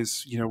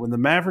guys, when the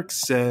Mavericks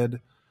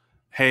said,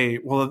 hey,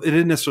 well, it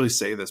didn't necessarily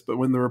say this, but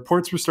when the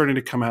reports were starting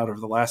to come out over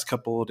the last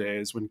couple of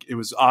days, when it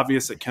was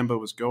obvious that Kemba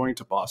was going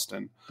to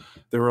Boston,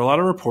 there were a lot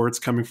of reports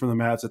coming from the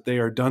Mavs that they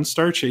are done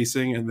star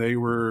chasing and they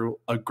were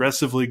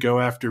aggressively go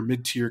after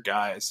mid-tier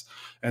guys,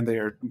 and they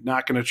are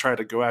not going to try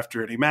to go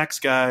after any max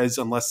guys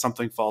unless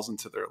something falls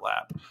into their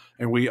lap.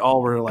 And we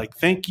all were like,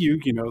 thank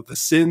you, the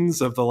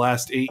sins of the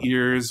last 8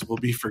 years will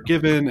be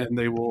forgiven, and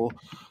they will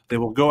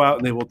go out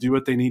and they will do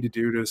what they need to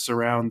do to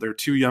surround their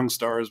two young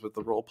stars with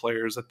the role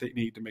players that they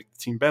need to make the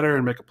team better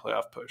and make a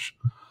playoff push.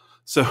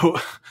 So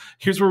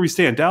here's where we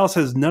stand. Dallas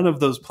has none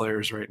of those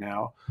players right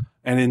now.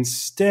 And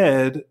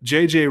instead,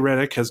 JJ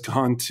Redick has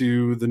gone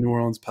to the New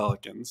Orleans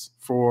Pelicans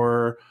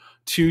for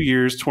 2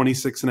 years,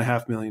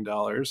 $26.5 million.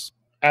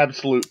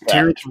 Absolute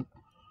fact.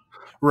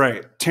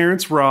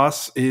 Terrence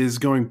Ross is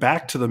going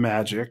back to the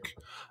Magic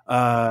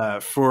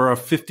for a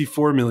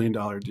 $54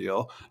 million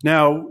deal.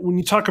 Now, when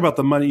you talk about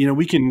the money,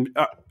 we can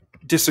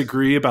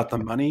disagree about the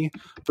money,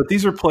 but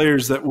these are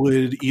players that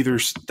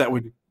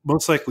would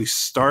most likely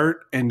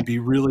start and be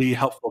really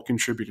helpful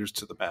contributors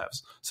to the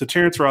Mavs. So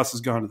Terrence Ross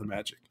has gone to the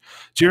Magic.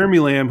 Jeremy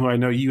Lamb, who I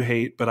know you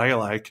hate, but I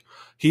like,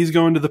 he's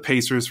going to the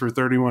Pacers for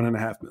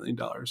 $31.5 million.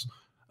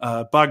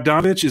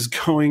 Bogdanovich is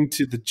going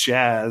to the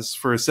Jazz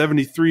for a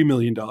 $73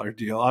 million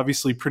deal.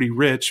 Obviously pretty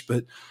rich,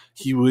 but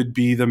he would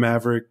be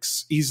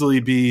easily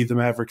be the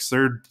Mavericks'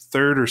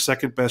 third or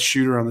second best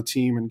shooter on the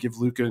team, and give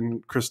Luka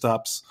and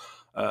Kristaps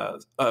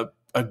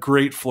a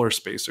great floor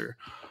spacer.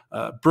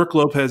 Brooke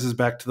Lopez is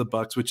back to the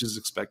Bucks, which is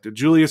expected.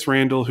 Julius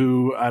Randle,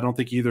 who I don't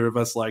think either of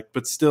us like,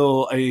 but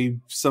still a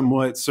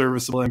somewhat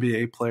serviceable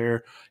NBA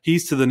player,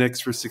 he's to the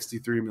Knicks for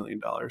 $63 million.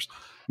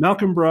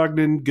 Malcolm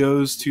Brogdon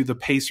goes to the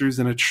Pacers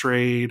in a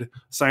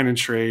sign and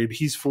trade.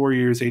 He's 4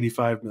 years,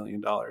 $85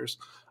 million.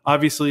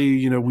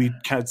 Obviously, we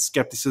had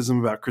skepticism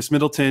about Chris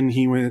Middleton.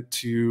 He went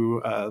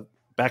to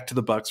back to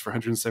the Bucks for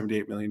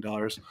 $178 million.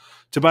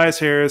 Tobias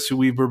Harris, who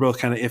we were both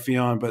kind of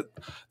iffy on, but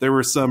there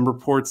were some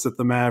reports that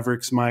the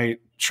Mavericks might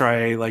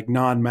try like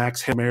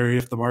non-max Hail Mary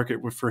if the market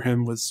for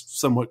him was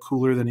somewhat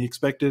cooler than he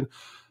expected.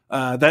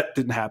 That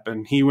didn't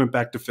happen. He went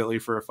back to Philly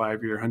for a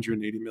 5-year,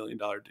 $180 million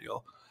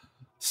deal.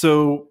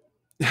 So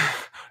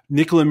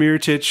Nikola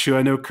Mirotic, who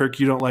I know, Kirk,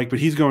 you don't like, but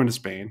he's going to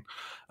Spain.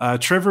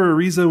 Trevor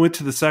Ariza went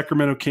to the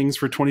Sacramento Kings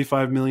for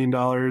 $25 million.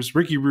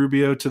 Ricky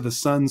Rubio to the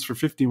Suns for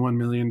 $51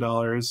 million.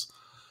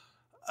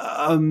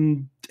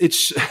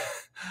 It's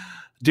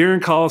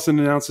Darren Collison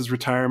announced his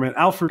retirement.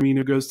 Alfred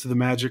Amino goes to the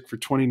Magic for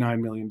 $29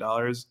 million.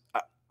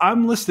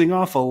 I'm listing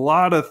off a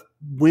lot of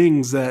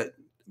wings that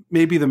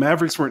maybe the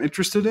Mavericks weren't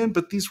interested in,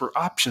 but these were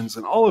options.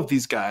 And all of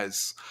these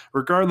guys,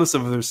 regardless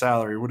of their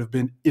salary, would have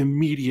been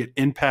immediate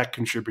impact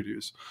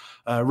contributors.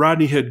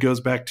 Rodney Hood goes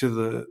back to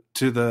the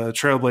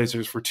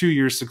Trailblazers for 2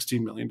 years,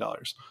 $16 million.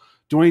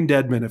 Dwayne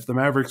Dedmon, if the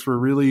Mavericks were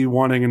really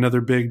wanting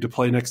another big to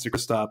play next to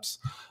Kristaps,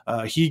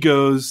 he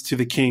goes to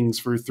the Kings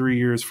for 3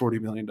 years, $40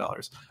 million.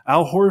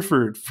 Al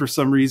Horford, for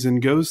some reason,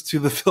 goes to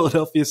the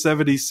Philadelphia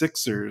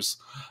 76ers.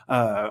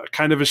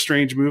 Kind of a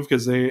strange move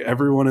because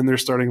everyone in their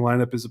starting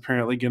lineup is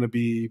apparently going to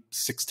be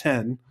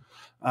 6'10".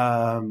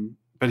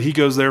 But he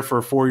goes there for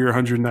a 4-year,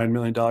 $109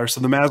 million.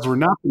 So the Mavs were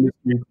not in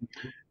this.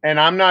 And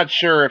I'm not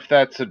sure if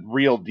that's a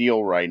real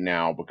deal right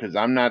now, because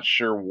I'm not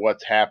sure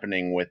what's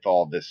happening with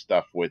all this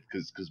stuff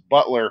because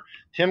Butler,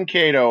 Tim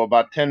Cato,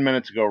 about 10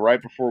 minutes ago,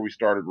 right before we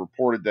started,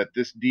 reported that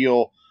this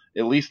deal,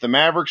 at least the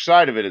Mavericks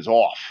side of it, is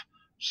off.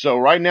 So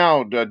right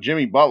now,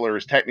 Jimmy Butler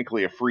is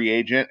technically a free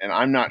agent, and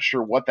I'm not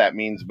sure what that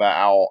means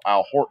about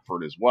Al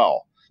Horford as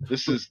well.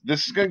 This is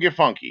going to get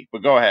funky,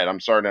 but go ahead.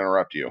 I'm sorry to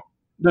interrupt you.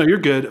 No, you're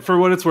good. For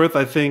what it's worth,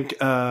 I think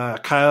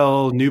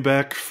Kyle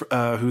Neubeck,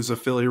 who's a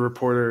Philly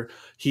reporter,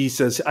 he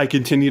says, I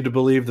continue to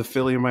believe the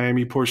Philly and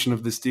Miami portion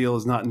of this deal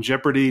is not in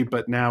jeopardy,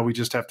 but now we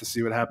just have to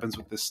see what happens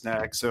with this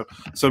snag. So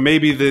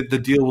maybe the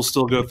deal will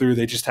still go through.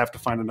 They just have to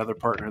find another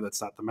partner that's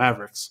not the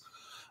Mavericks.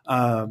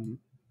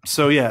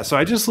 So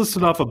I just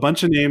listed off a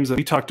bunch of names that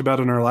we talked about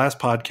in our last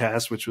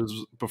podcast, which was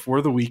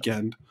before the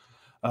weekend.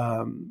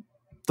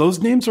 Those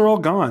names are all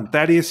gone.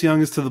 Thaddeus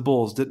Young is to the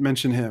Bulls. Didn't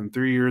mention him.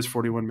 3 years,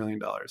 $41 million.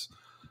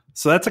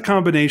 So that's a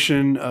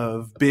combination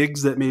of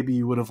bigs that maybe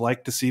you would have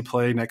liked to see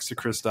play next to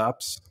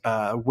Kristaps,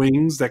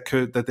 wings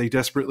that they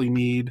desperately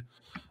need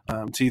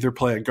to either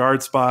play a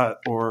guard spot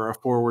or a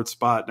forward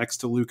spot next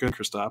to Luka and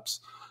Kristaps.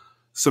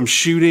 Some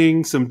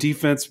shooting, some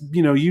defense,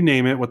 you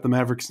name it, what the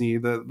Mavericks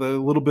need, the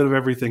little bit of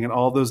everything, and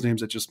all those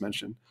names I just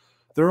mentioned.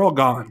 They're all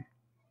gone.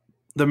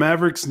 The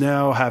Mavericks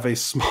now have a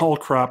small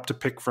crop to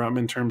pick from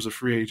in terms of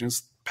free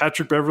agents.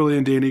 Patrick Beverley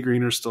and Danny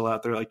Green are still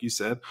out there, like you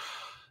said.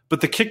 But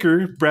the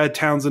kicker, Brad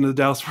Townsend of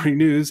the Dallas Morning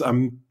News,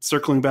 I'm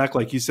circling back,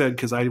 like you said,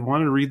 because I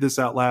want to read this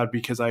out loud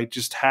because I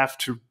just have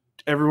to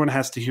 – everyone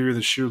has to hear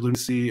the sheer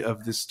lunacy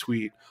of this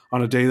tweet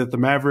on a day that the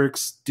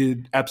Mavericks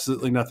did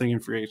absolutely nothing in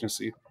free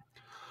agency.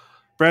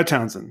 Brad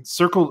Townsend,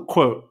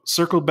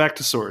 circled back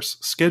to source.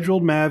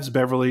 Scheduled Mavs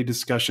Beverley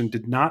discussion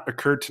did not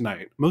occur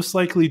tonight, most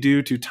likely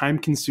due to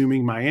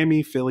time-consuming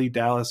Miami, Philly,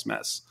 Dallas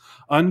mess.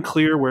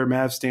 Unclear where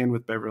Mavs stand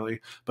with Beverley,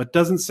 but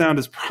doesn't sound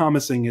as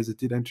promising as it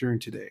did entering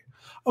today.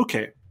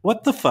 Okay,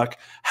 what the fuck?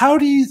 How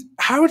do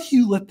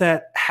you let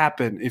that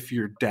happen if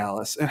you're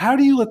Dallas? And how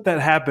do you let that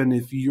happen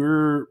if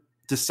you're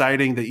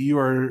deciding that you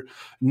are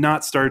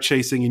not star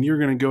chasing and you're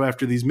going to go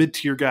after these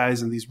mid-tier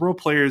guys and these role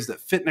players that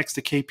fit next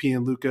to KP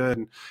and Luka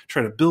and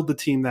try to build the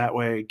team that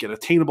way, get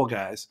attainable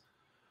guys?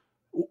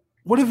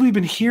 What have we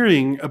been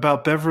hearing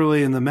about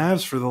Beverley and the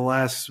Mavs for the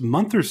last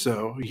month or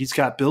so? He's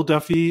got Bill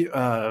Duffy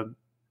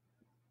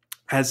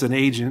as an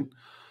agent.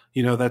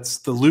 That's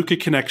the Luka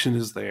connection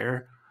is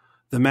there.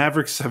 The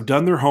Mavericks have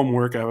done their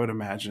homework, I would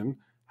imagine.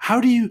 How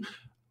do you,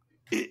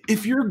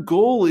 if your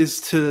goal is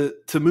to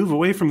move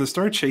away from the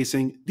star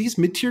chasing, these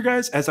mid-tier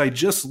guys, as I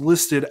just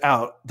listed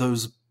out,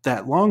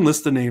 that long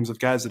list of names of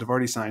guys that have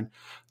already signed,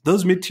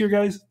 those mid-tier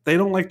guys, they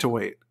don't like to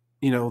wait.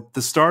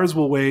 The stars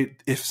will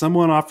wait. If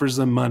someone offers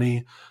them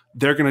money,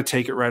 they're going to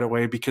take it right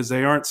away because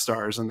they aren't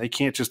stars and they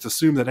can't just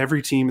assume that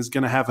every team is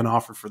going to have an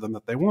offer for them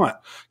that they want,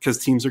 because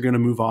teams are going to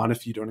move on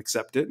if you don't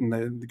accept it and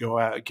then go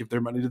out and give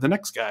their money to the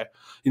next guy.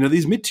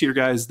 These mid-tier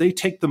guys, they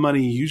take the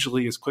money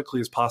usually as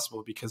quickly as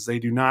possible because they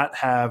do not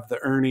have the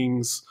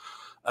earnings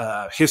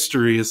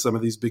history as some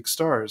of these big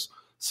stars.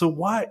 So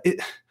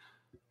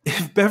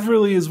if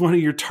Beverley is one of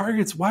your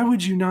targets, why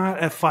would you not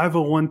at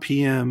 5:01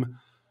 p.m.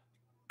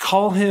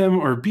 call him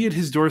or be at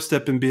his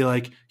doorstep and be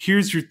like,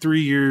 here's your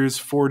 3 years,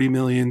 40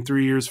 million,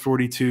 3 years,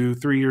 42,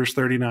 3 years,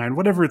 39,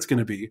 whatever it's going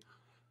to be.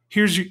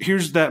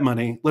 Here's that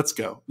money. Let's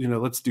go.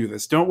 Let's do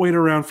this. Don't wait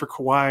around for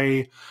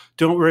Kawhi.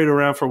 Don't wait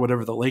around for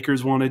whatever the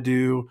Lakers want to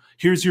do.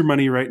 Here's your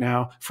money right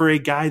now for a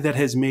guy that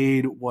has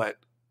made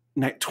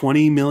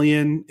 $20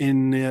 million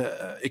in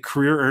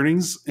career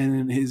earnings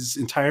in his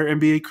entire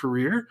NBA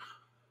career.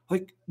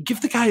 Like,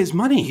 give the guy his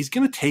money. He's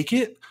going to take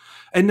it.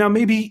 And now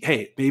maybe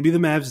the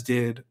Mavs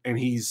did, and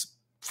he's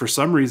for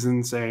some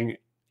reason saying,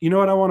 you know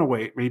what, I want to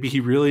wait. Maybe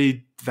he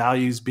really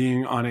values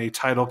being on a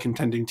title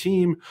contending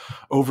team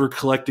over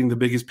collecting the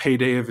biggest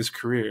payday of his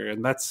career.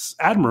 And that's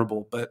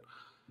admirable. But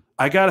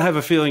I got to have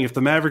a feeling if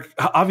the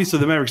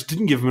Mavericks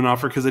didn't give him an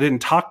offer because they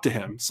didn't talk to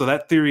him. So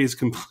that theory is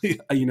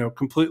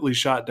completely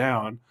shot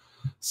down.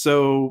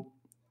 So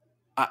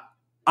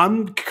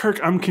Kirk,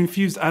 I'm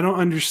confused. I don't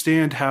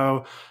understand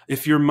how,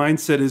 if your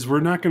mindset is we're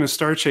not going to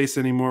star chase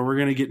anymore, we're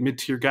going to get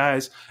mid-tier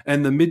guys,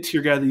 and the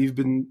mid-tier guy that you've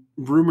been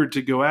rumored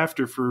to go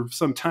after for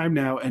some time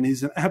now, and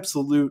he's an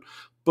absolute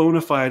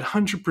bona fide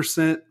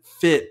 100%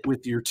 fit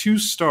with your two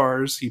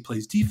stars. He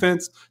plays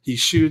defense, he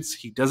shoots,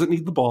 he doesn't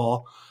need the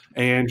ball,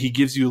 and he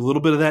gives you a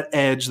little bit of that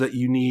edge that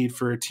you need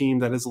for a team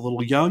that is a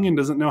little young and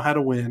doesn't know how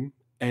to win.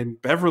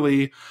 And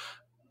Beverley,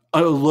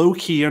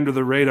 low-key under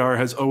the radar,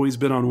 has always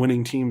been on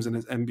winning teams in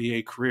his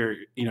NBA career.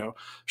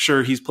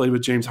 Sure, he's played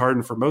with James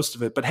Harden for most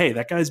of it, but hey,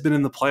 that guy's been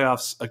in the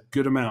playoffs a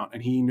good amount,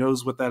 and he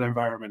knows what that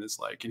environment is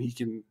like, and he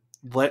can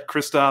let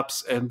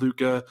Kristaps and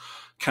Luka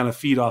kind of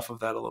feed off of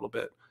that a little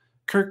bit.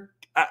 Kirk,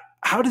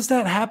 how does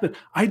that happen?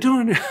 I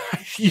don't.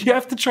 You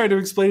have to try to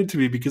explain it to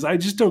me because I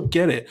just don't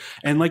get it.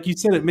 And like you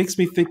said, it makes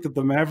me think that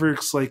the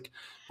Mavericks, like,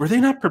 were they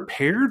not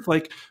prepared?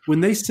 Like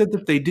when they said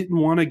that they didn't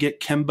want to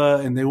get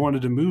Kemba and they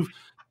wanted to move,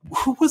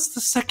 who was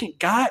the second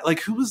guy? Like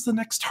who was the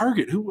next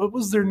target? What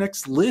was their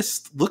next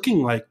list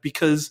looking like?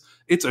 Because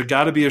it's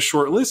got to be a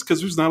short list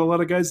because there's not a lot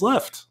of guys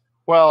left.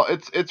 Well,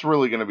 it's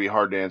really going to be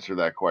hard to answer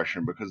that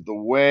question because the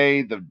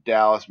way the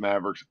Dallas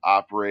Mavericks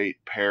operate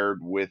paired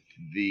with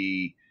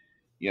the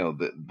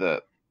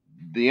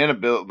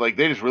inability, like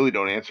they just really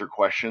don't answer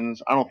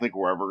questions. I don't think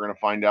we're ever going to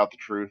find out the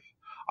truth.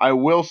 I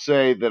will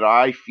say that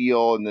I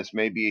feel, and this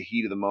may be a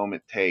heat of the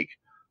moment take,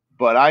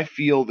 but I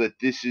feel that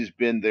this has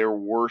been their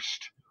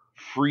worst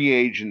free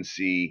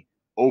agency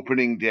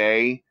opening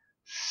day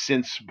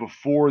since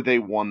before they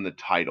won the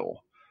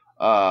title.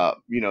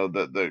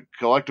 The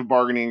collective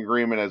bargaining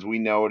agreement, as we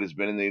know it, has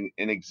been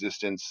in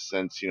existence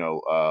since,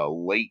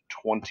 late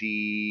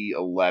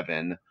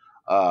 2011,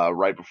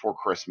 right before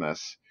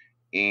Christmas.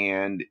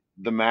 And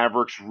the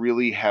Mavericks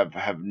really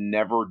have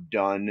never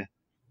done,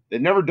 they've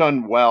never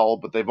done well,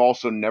 but they've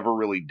also never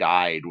really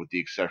died with the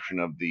exception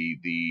of the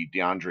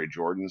DeAndre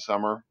Jordan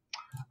summer,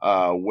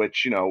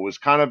 which, was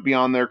kind of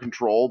beyond their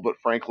control, but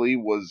frankly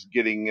was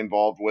getting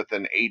involved with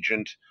an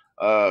agent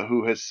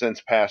who has since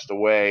passed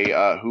away,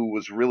 who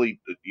was really,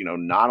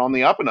 not on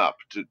the up and up,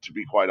 to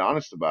be quite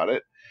honest about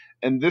it.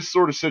 And this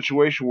sort of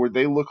situation where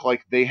they look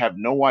like they have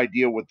no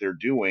idea what they're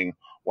doing,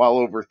 while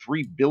over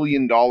 $3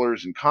 billion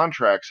in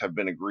contracts have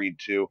been agreed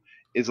to,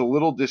 is a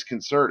little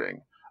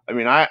disconcerting. I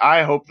mean,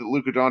 I hope that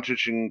Luka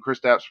Doncic and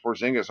Kristaps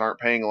Porzingis aren't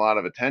paying a lot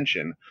of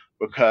attention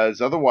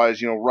because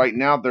otherwise, right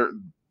now they're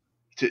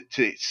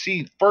to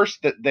see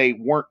first that they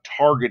weren't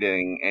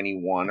targeting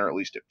anyone, or at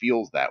least it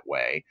feels that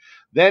way,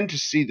 then to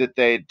see that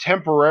they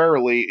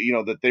temporarily,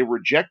 that they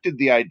rejected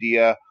the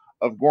idea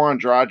of Goran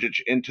Dragic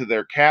into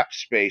their cap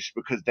space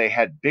because they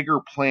had bigger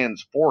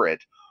plans for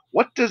it.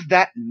 What does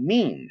that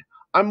mean?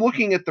 I'm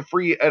looking at a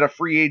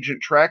free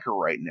agent tracker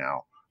right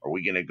now. Are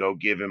we going to go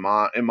give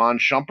Iman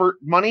Shumpert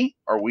money?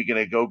 Are we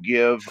going to go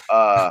give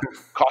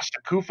Costa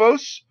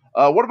Koufos?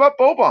 What about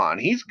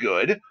Boban? He's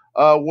good.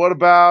 What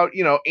about,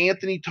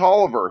 Anthony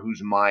Tolliver,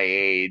 who's my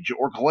age,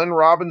 or Glenn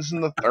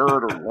Robinson III,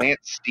 or Lance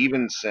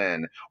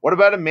Stevenson? What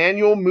about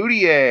Emmanuel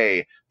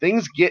Mudiay?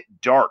 Things get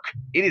dark.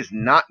 It is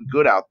not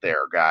good out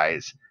there,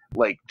 guys.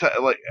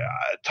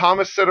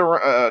 Tomas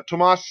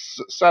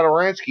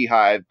Satoransky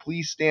Hive,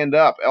 please stand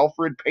up.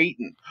 Alfred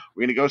Payton.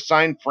 We're going to go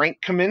sign Frank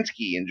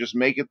Kaminsky and just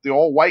make it the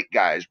all-white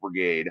guys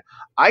brigade.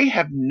 I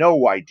have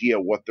no idea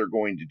what they're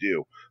going to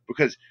do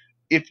because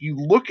if you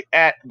look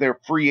at their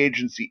free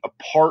agency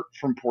apart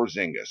from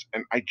Porzingis,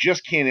 and I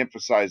just can't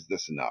emphasize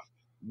this enough,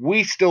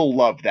 we still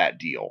love that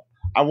deal.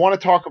 I want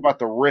to talk about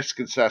the risk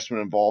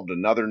assessment involved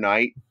another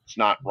night. It's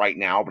not right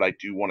now, but I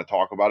do want to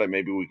talk about it.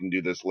 Maybe we can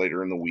do this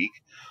later in the week.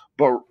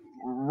 But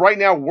right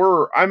now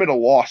I'm at a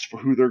loss for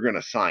who they're going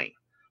to sign.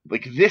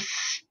 Like, this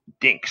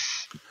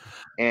stinks.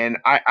 And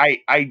I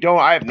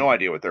have no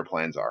idea what their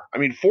plans are. I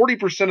mean,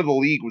 40% of the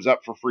league was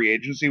up for free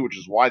agency, which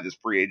is why this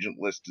free agent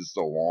list is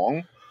so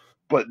long.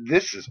 But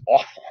this is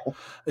awful.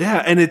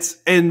 Yeah,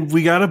 and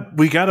we gotta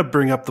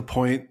bring up the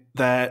point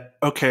that,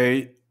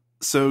 okay,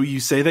 so you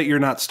say that you're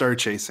not star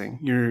chasing.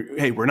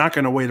 We're not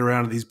going to wait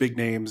around these big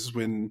names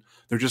when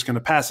they're just going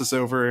to pass us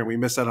over and we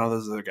miss out on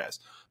those other guys.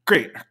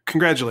 Great,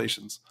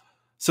 congratulations.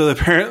 So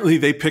apparently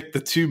they picked the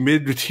two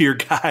mid-tier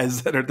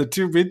guys that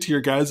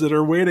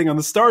are waiting on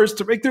the stars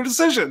to make their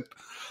decision.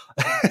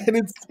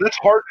 And that's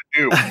hard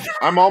to do.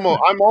 I'm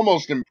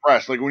almost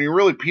impressed. Like, when you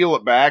really peel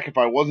it back, if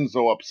I wasn't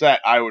so upset,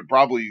 I would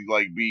probably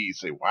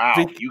say, wow,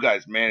 you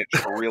guys managed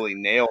to really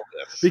nail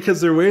this. Because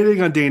they're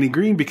waiting on Danny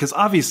Green, because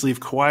obviously if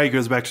Kawhi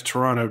goes back to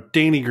Toronto,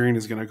 Danny Green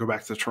is going to go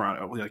back to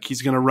Toronto. Like,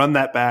 he's going to run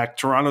that back.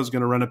 Toronto's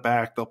going to run it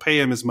back. They'll pay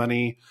him his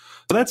money.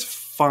 So that's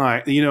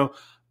fine.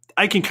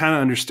 I can kind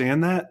of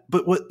understand that,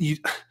 but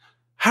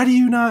how do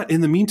you not,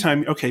 in the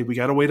meantime, okay, we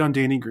got to wait on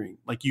Danny Green.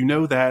 Like,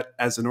 that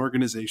as an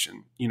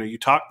organization,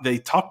 they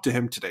talked to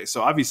him today.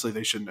 So obviously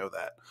they should know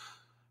that.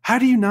 How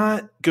do you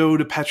not go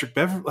to Patrick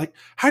Beverley? Like,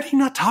 how do you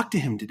not talk to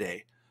him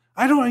today?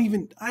 I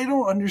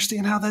don't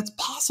understand how that's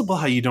possible.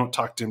 How you don't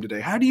talk to him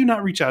today? How do you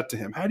not reach out to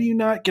him? How do you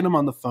not get him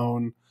on the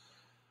phone?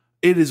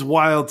 It is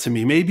wild to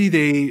me.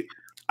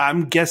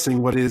 I'm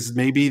guessing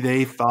maybe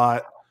they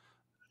thought,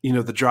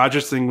 the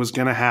Dragic thing was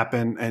going to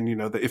happen. And,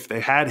 if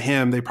they had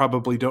him, they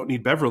probably don't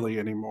need Beverley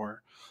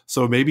anymore.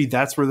 So maybe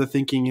that's where the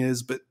thinking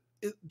is. But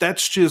that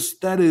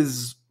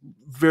is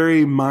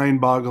very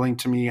mind boggling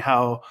to me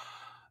how,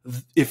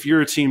 if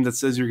you're a team that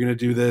says you're going to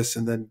do this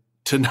and then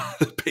to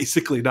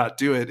basically not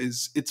do it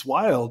it's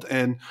wild.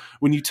 And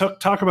when you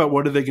talk about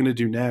what are they going to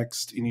do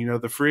next,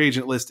 and the free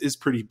agent list is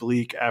pretty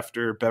bleak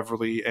after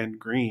Beverley and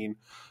Green.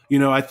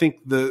 I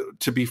think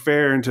to be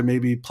fair and to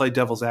maybe play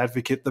devil's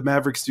advocate, the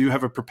Mavericks do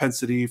have a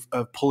propensity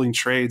of pulling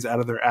trades out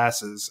of their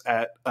asses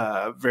at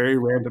very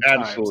random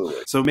times.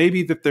 So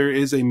maybe that there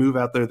is a move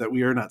out there that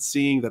we are not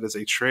seeing that is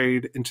a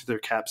trade into their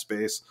cap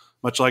space,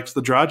 much like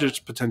the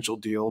Dragic potential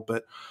deal.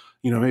 But,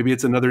 maybe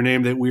it's another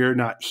name that we are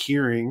not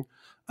hearing.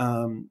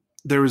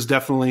 There was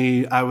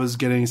definitely, I was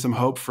getting some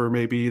hope for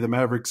maybe the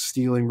Mavericks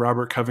stealing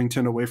Robert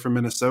Covington away from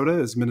Minnesota,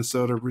 as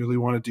Minnesota really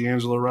wanted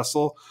D'Angelo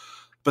Russell.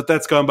 But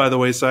that's gone by the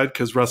wayside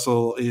because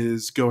Russell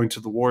is going to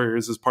the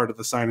Warriors as part of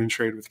the sign and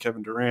trade with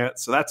Kevin Durant.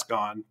 So that's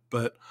gone.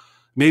 But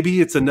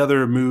maybe it's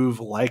another move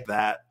like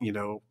that,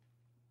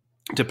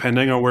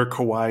 depending on where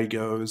Kawhi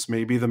goes.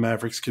 Maybe the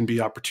Mavericks can be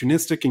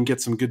opportunistic and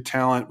get some good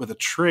talent with a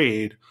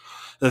trade.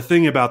 The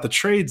thing about the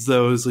trades,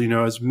 though, is,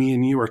 as me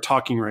and you are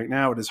talking right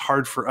now, it is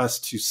hard for us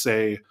to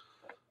say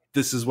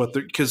this is what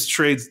because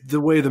trades,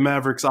 the way the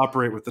Mavericks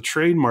operate with the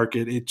trade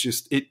market,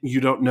 you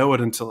don't know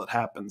it until it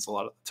happens a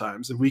lot of the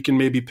times. And we can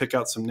maybe pick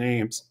out some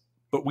names,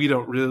 but we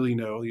don't really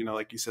know,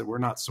 like you said, we're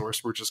not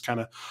sourced. We're just kind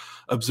of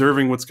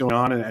observing what's going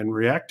on and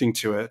reacting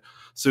to it.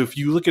 So if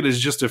you look at it as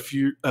just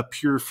a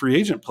pure free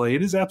agent play,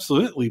 it is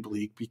absolutely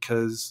bleak,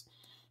 because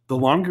the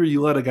longer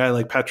you let a guy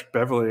like Patrick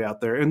Beverley out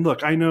there, and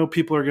look, I know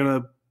people are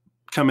going to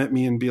come at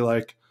me and be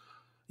like,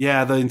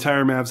 yeah, the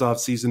entire Mavs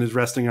offseason is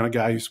resting on a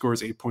guy who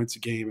scores 8 points a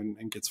game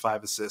and gets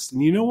 5 assists.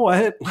 And you know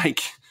what? Like,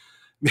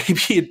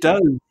 maybe it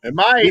does. It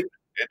might.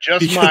 It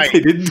just might. They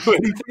didn't do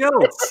anything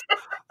else.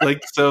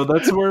 So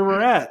that's where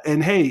we're at.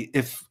 And hey,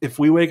 if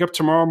we wake up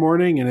tomorrow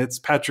morning and it's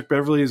Patrick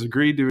Beverley has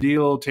agreed to a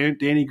deal,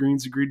 Danny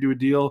Green's agreed to a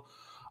deal,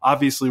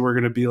 obviously we're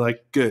going to be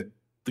like, good.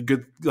 The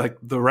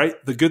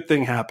good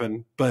thing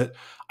happened. But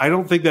I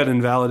don't think that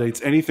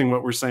invalidates anything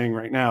what we're saying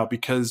right now,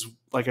 because,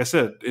 like I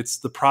said, it's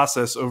the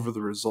process over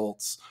the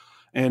results.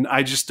 And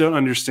I just don't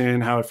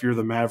understand how, if you're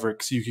the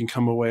Mavericks, you can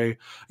come away.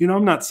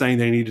 I'm not saying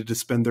they needed to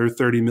spend their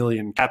 $30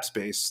 million cap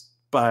space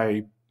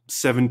by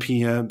 7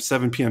 p.m.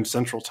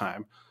 Central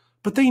Time,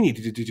 but they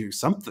needed to do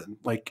something.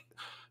 Like,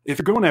 if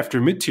you're going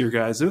after mid-tier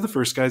guys, they're the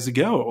first guys to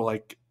go.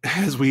 Like,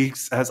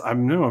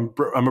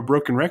 I'm a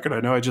broken record.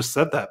 I know I just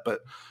said that, but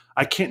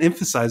I can't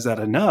emphasize that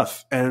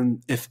enough.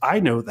 And if I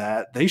know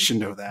that, they should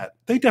know that.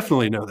 They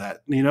definitely know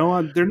that.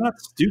 They're not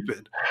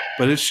stupid,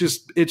 but it's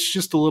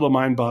just a little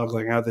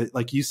mind-boggling how they,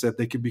 like you said,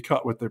 they could be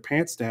caught with their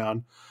pants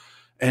down.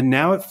 And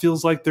now it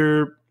feels like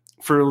they're,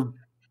 for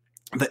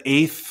the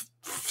 8th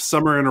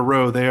summer in a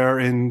row, they are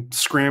in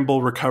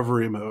scramble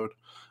recovery mode.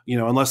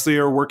 Unless they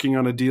are working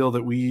on a deal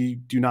that we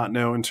do not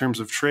know in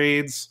terms of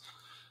trades.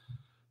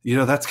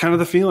 That's kind of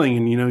the feeling.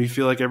 And, you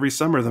feel like every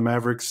summer the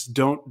Mavericks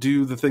don't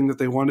do the thing that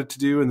they wanted to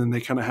do, and then they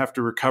kind of have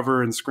to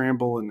recover and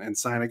scramble and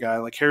sign a guy.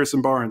 Like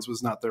Harrison Barnes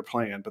was not their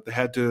plan, but they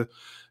had to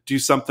do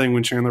something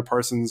when Chandler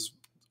Parsons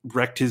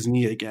wrecked his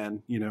knee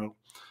again.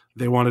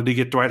 They wanted to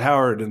get Dwight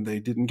Howard, and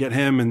they didn't get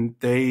him. And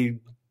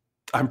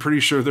I'm pretty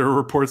sure there were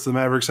reports the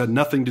Mavericks had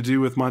nothing to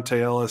do with Monte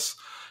Ellis.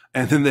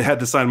 And then they had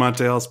to sign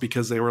Monte Ellis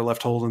because they were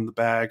left holding the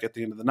bag at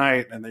the end of the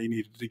night, and they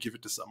needed to give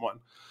it to someone.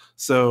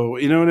 So,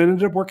 it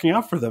ended up working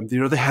out for them.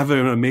 They have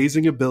an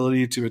amazing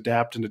ability to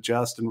adapt and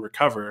adjust and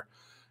recover.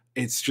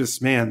 It's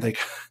just, man,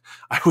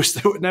 I wish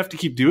they wouldn't have to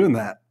keep doing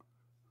that.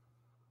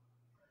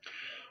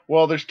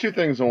 Well, there's 2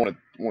 things I want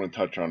to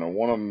touch on. And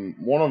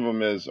one of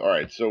them is, all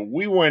right, so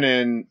we went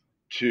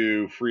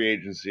into free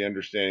agency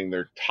understanding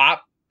their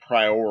top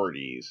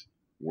priorities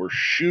were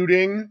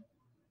shooting,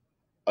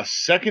 a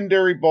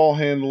secondary ball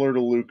handler to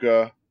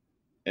Luka,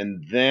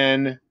 and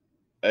then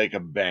like a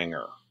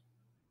banger.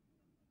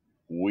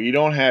 We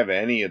don't have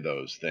any of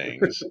those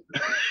things.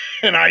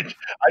 And I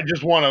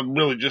just want to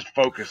really just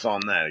focus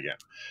on that again.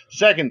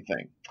 Second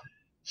thing.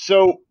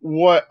 So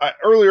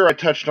earlier I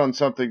touched on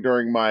something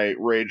during my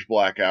rage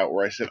blackout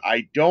where I said,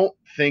 I don't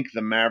think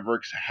the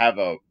Mavericks have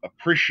a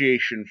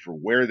appreciation for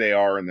where they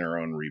are in their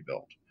own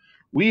rebuild.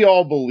 We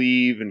all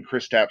believe in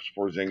Kristaps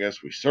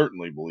Porzingis. We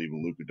certainly believe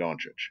in Luka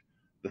Doncic.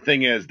 The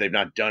thing is, they've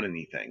not done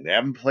anything. They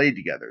haven't played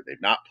together.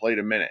 They've not played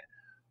a minute.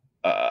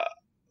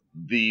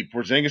 The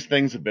Porzingis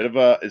thing's a bit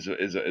of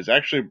is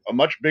actually a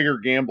much bigger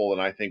gamble than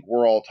I think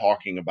we're all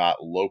talking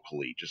about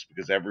locally, just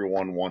because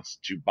everyone wants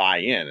to buy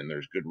in, and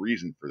there's good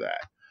reason for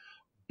that.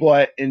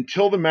 But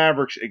until the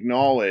Mavericks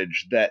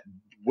acknowledge that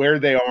where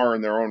they are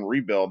in their own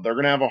rebuild, they're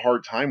going to have a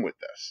hard time with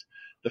this.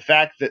 The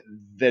fact that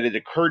it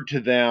occurred to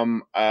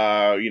them,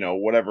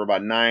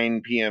 about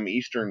 9 p.m.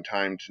 Eastern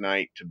time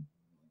tonight to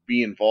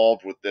be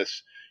involved with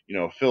this,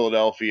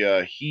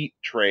 Philadelphia Heat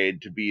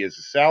trade to be as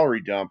a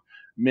salary dump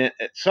meant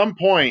at some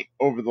point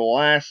over the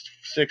last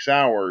 6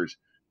 hours,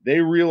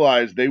 they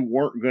realized they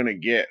weren't going to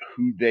get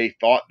who they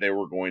thought they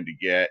were going to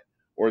get,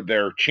 or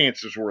their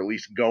chances were at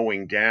least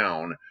going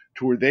down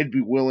to where they'd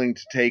be willing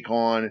to take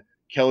on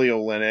Kelly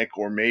Olynyk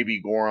or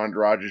maybe Goran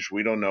Dragic.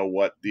 We don't know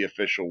what the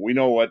official, we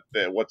know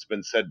what's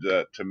been said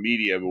to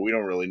media, but we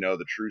don't really know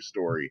the true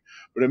story.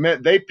 But it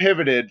meant they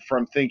pivoted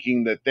from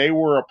thinking that they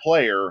were a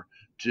player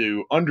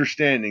to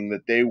understanding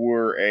that they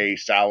were a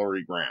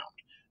salary ground.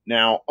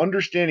 Now,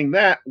 understanding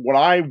that, what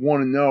I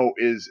want to know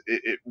is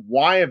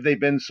why have they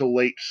been so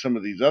late to some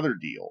of these other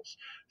deals?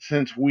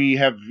 Since we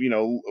have,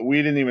 we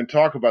didn't even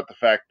talk about the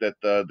fact that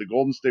the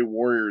Golden State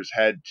Warriors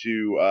had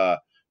to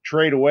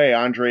trade away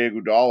Andre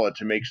Iguodala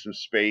to make some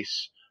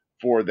space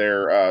for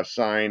their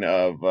sign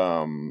of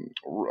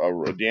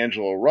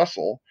D'Angelo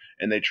Russell,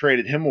 and they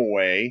traded him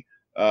away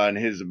in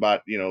his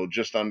about,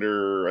 just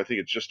under, I think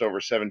it's just over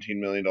 $17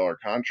 million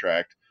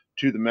contract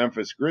to the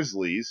Memphis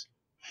Grizzlies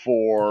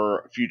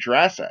for future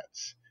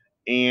assets.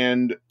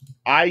 And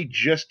I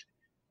just,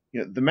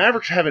 the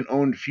Mavericks haven't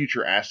owned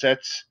future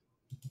assets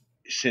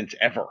since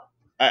ever.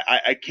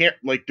 I can't,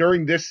 like,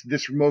 during this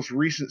most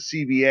recent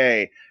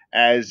CBA,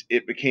 as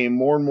it became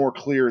more and more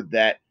clear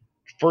that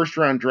first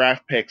round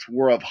draft picks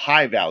were of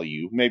high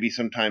value, maybe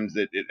sometimes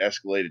it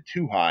escalated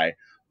too high,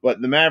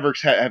 but the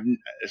Mavericks have,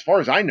 as far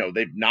as I know,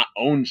 they've not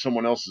owned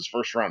someone else's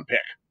first round pick.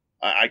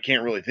 I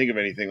can't really think of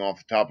anything off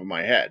the top of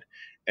my head.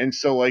 And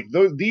so, like,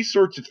 these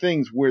sorts of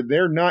things where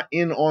they're not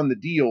in on the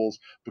deals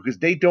because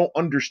they don't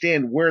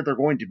understand where they're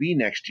going to be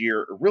next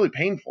year are really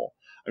painful.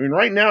 I mean,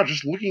 right now,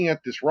 just looking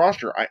at this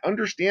roster, I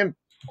understand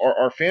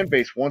our fan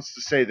base wants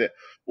to say that,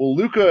 well,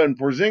 Luka and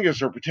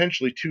Porzingis are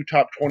potentially 2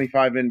 top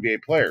 25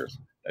 NBA players.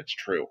 That's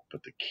true.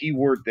 But the key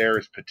word there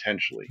is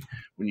potentially.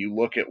 When you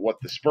look at what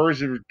the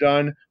Spurs have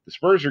done, the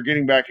Spurs are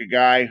getting back a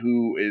guy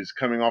who is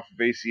coming off of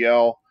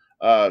ACL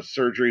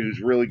surgery, who's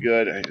really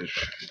good.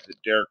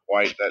 Derek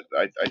White,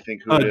 that I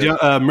think who it is.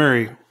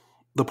 Murray,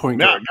 the point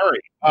guard. Murray,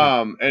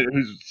 and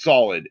who's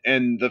solid.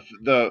 And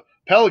the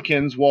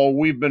Pelicans, while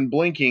we've been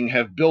blinking,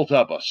 have built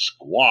up a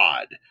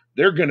squad.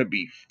 They're going to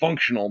be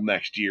functional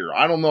next year.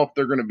 I don't know if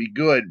they're going to be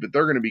good, but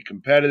they're going to be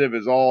competitive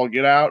as all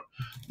get out.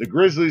 The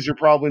Grizzlies are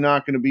probably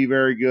not going to be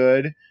very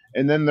good.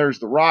 And then there's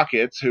the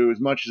Rockets, who, as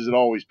much as it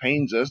always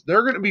pains us,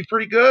 they're going to be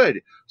pretty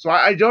good. So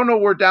I don't know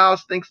where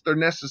Dallas thinks they're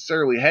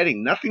necessarily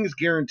heading. Nothing is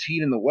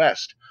guaranteed in the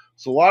West.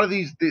 So a lot of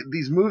these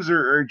moves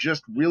are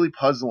just really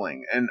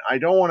puzzling. And I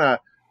don't want to,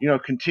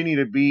 continue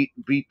to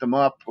beat them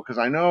up, because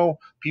I know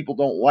people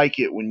don't like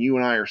it when you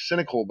and I are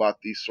cynical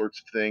about these sorts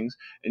of things.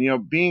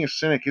 And, being a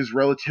cynic is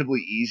relatively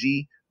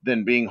easy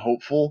than being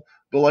hopeful.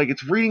 But, like,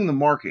 it's reading the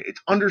market. It's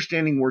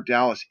understanding where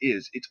Dallas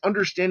is. It's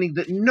understanding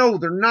that, no,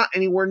 they're not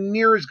anywhere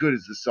near as good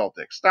as the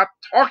Celtics. Stop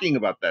talking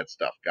about that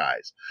stuff,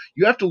 guys.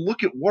 You have to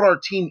look at what our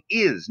team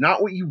is,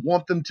 not what you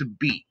want them to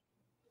be.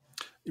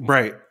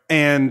 Right.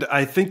 And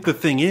I think the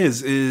thing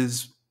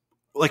is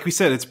like we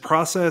said, it's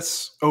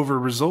process over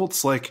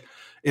results. Like,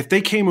 if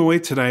they came away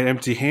tonight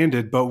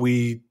empty-handed, but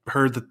we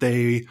heard that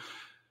they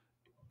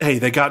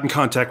got in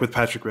contact with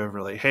Patrick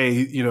Beverley.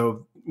 Hey,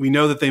 we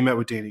know that they met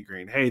with Danny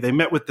Green. Hey, they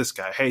met with this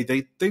guy. Hey,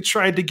 they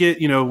tried to get,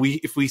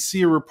 if we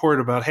see a report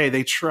about, hey,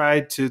 they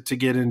tried to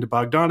get into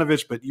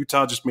Bogdanovich, but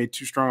Utah just made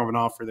too strong of an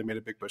offer. They made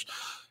a big push.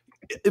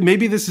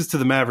 Maybe this is to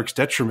the Mavericks'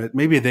 detriment.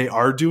 Maybe they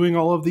are doing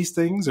all of these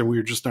things and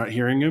we're just not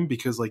hearing them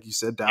because, like you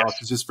said,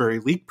 Dallas is just very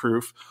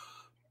leak-proof.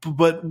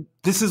 But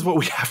this is what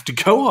we have to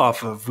go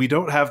off of. We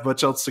don't have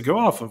much else to go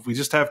off of. We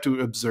just have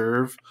to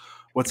observe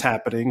what's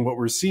happening, what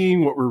we're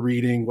seeing, what we're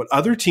reading, what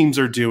other teams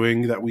are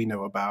doing that we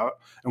know about.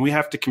 And we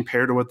have to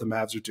compare to what the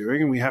Mavs are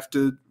doing. And we have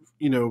to,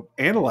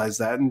 analyze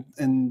that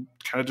and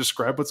kind of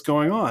describe what's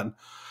going on.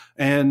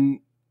 And,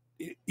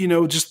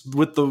 just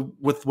with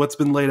what's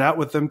been laid out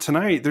with them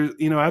tonight, there,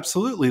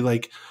 absolutely,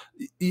 like,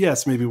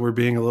 yes, maybe we're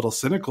being a little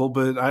cynical,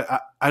 but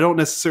I don't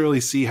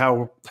necessarily see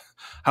how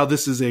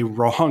this is a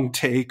wrong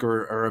take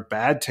or a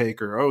bad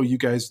take, or, oh, you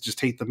guys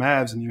just hate the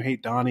Mavs and you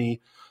hate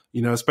Donnie,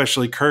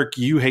 especially Kirk,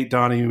 you hate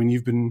Donnie when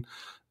you've been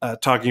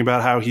talking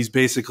about how he's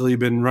basically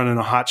been running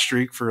a hot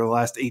streak for the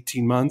last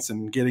 18 months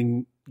and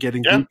getting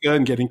Luka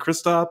and getting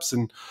Kristaps.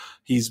 And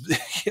he's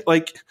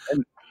like,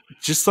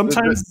 just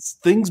sometimes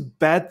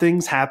bad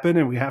things happen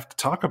and we have to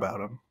talk about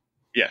them.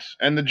 Yes.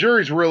 And the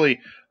jury's really,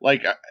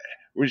 like,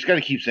 we just got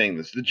to keep saying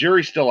this. The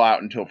jury's still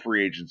out until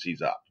free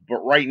agency's up. But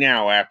right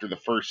now, after the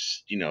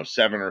first,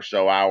 7 or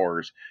so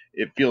hours,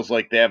 it feels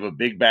like they have a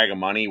big bag of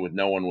money with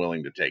no one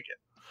willing to take it.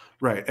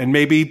 Right. And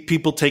maybe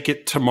people take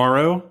it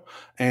tomorrow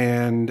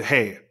and,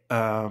 hey,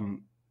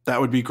 that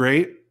would be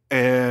great.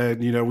 And,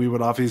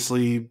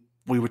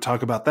 we would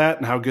talk about that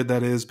and how good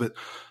that is. But,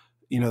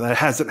 that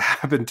hasn't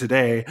happened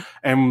today.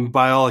 And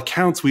by all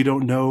accounts, we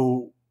don't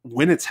know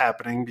when it's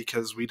happening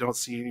because we don't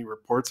see any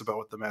reports about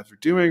what the Mavs are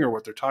doing or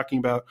what they're talking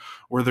about,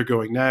 where they're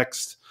going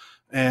next.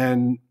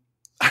 And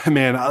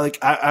man,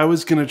 I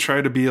was going to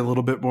try to be a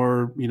little bit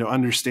more,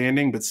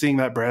 understanding, but seeing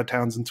that Brad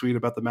Townsend tweet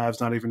about the Mavs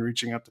not even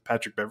reaching out to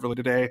Patrick Beverley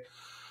today,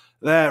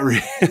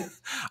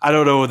 I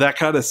don't know, that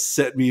kind of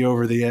set me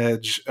over the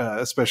edge,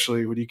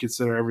 especially when you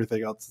consider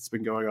everything else that's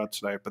been going on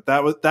tonight. But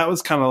that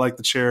was kind of like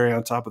the cherry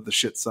on top of the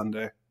shit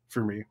sundae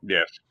for me.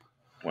 Yes.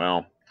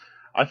 Well,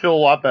 I feel a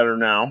lot better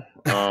now.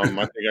 I think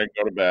I can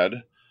go to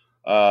bed.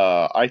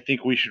 I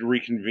think we should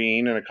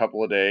reconvene in a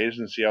couple of days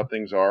and see how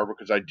things are,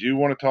 because I do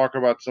want to talk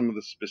about some of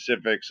the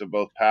specifics of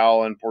both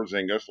Powell and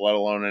Porzingis, let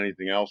alone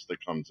anything else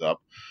that comes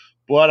up.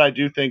 But I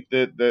do think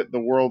that the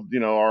world,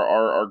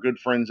 our good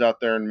friends out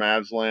there in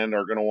Mavs land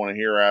are going to want to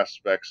hear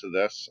aspects of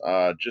this,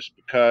 just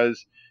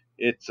because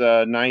it's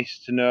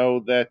nice to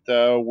know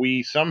that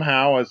we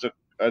somehow, as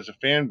a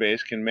fan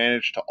base, can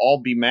manage to all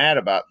be mad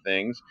about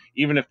things,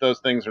 even if those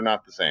things are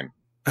not the same.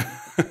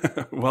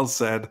 Well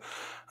said.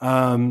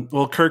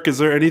 Well, Kirk, is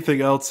there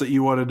anything else that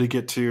you wanted to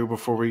get to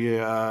before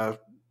we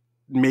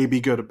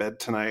maybe go to bed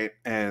tonight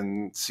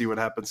and see what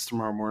happens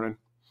tomorrow morning?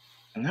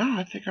 No,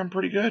 I think I'm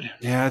pretty good.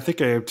 Yeah, I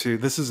think I am too.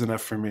 This is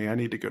enough for me. I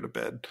need to go to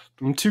bed.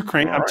 I'm too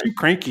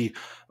cranky.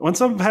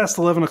 Once I'm past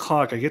 11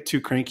 o'clock, I get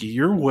too cranky.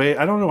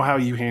 I don't know how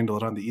you handle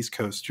it on the East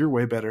Coast. You're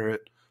way better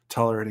at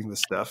tolerating this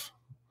stuff.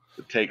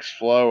 It takes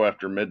flow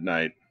after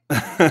midnight.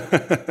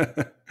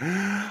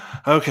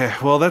 Okay,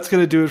 well, that's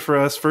going to do it for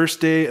us. First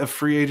day of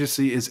free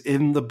agency is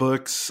in the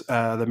books.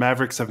 The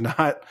Mavericks have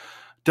not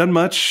done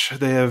much.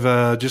 They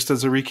have, just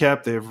as a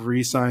recap, they have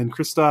re-signed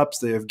Kristaps.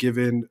 They have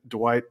given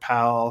Dwight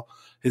Powell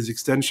his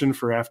extension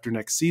for after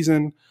next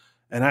season.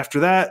 And after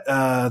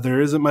that, there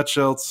isn't much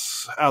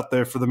else out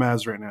there for the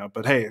Mavs right now.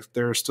 But hey,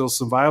 there are still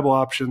some viable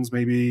options.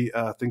 Maybe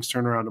things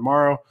turn around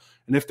tomorrow.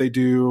 And if they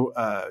do,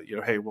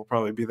 hey, we'll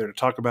probably be there to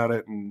talk about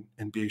it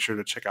and be sure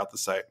to check out the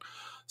site.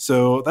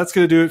 So that's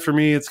going to do it for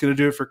me. It's going to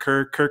do it for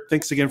Kirk. Kirk,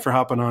 thanks again for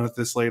hopping on at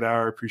this late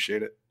hour.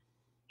 Appreciate it.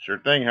 Sure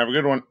thing. Have a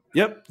good one.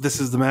 Yep.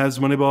 This is the Mavs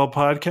Moneyball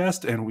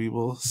podcast, and we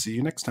will see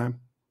you next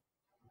time.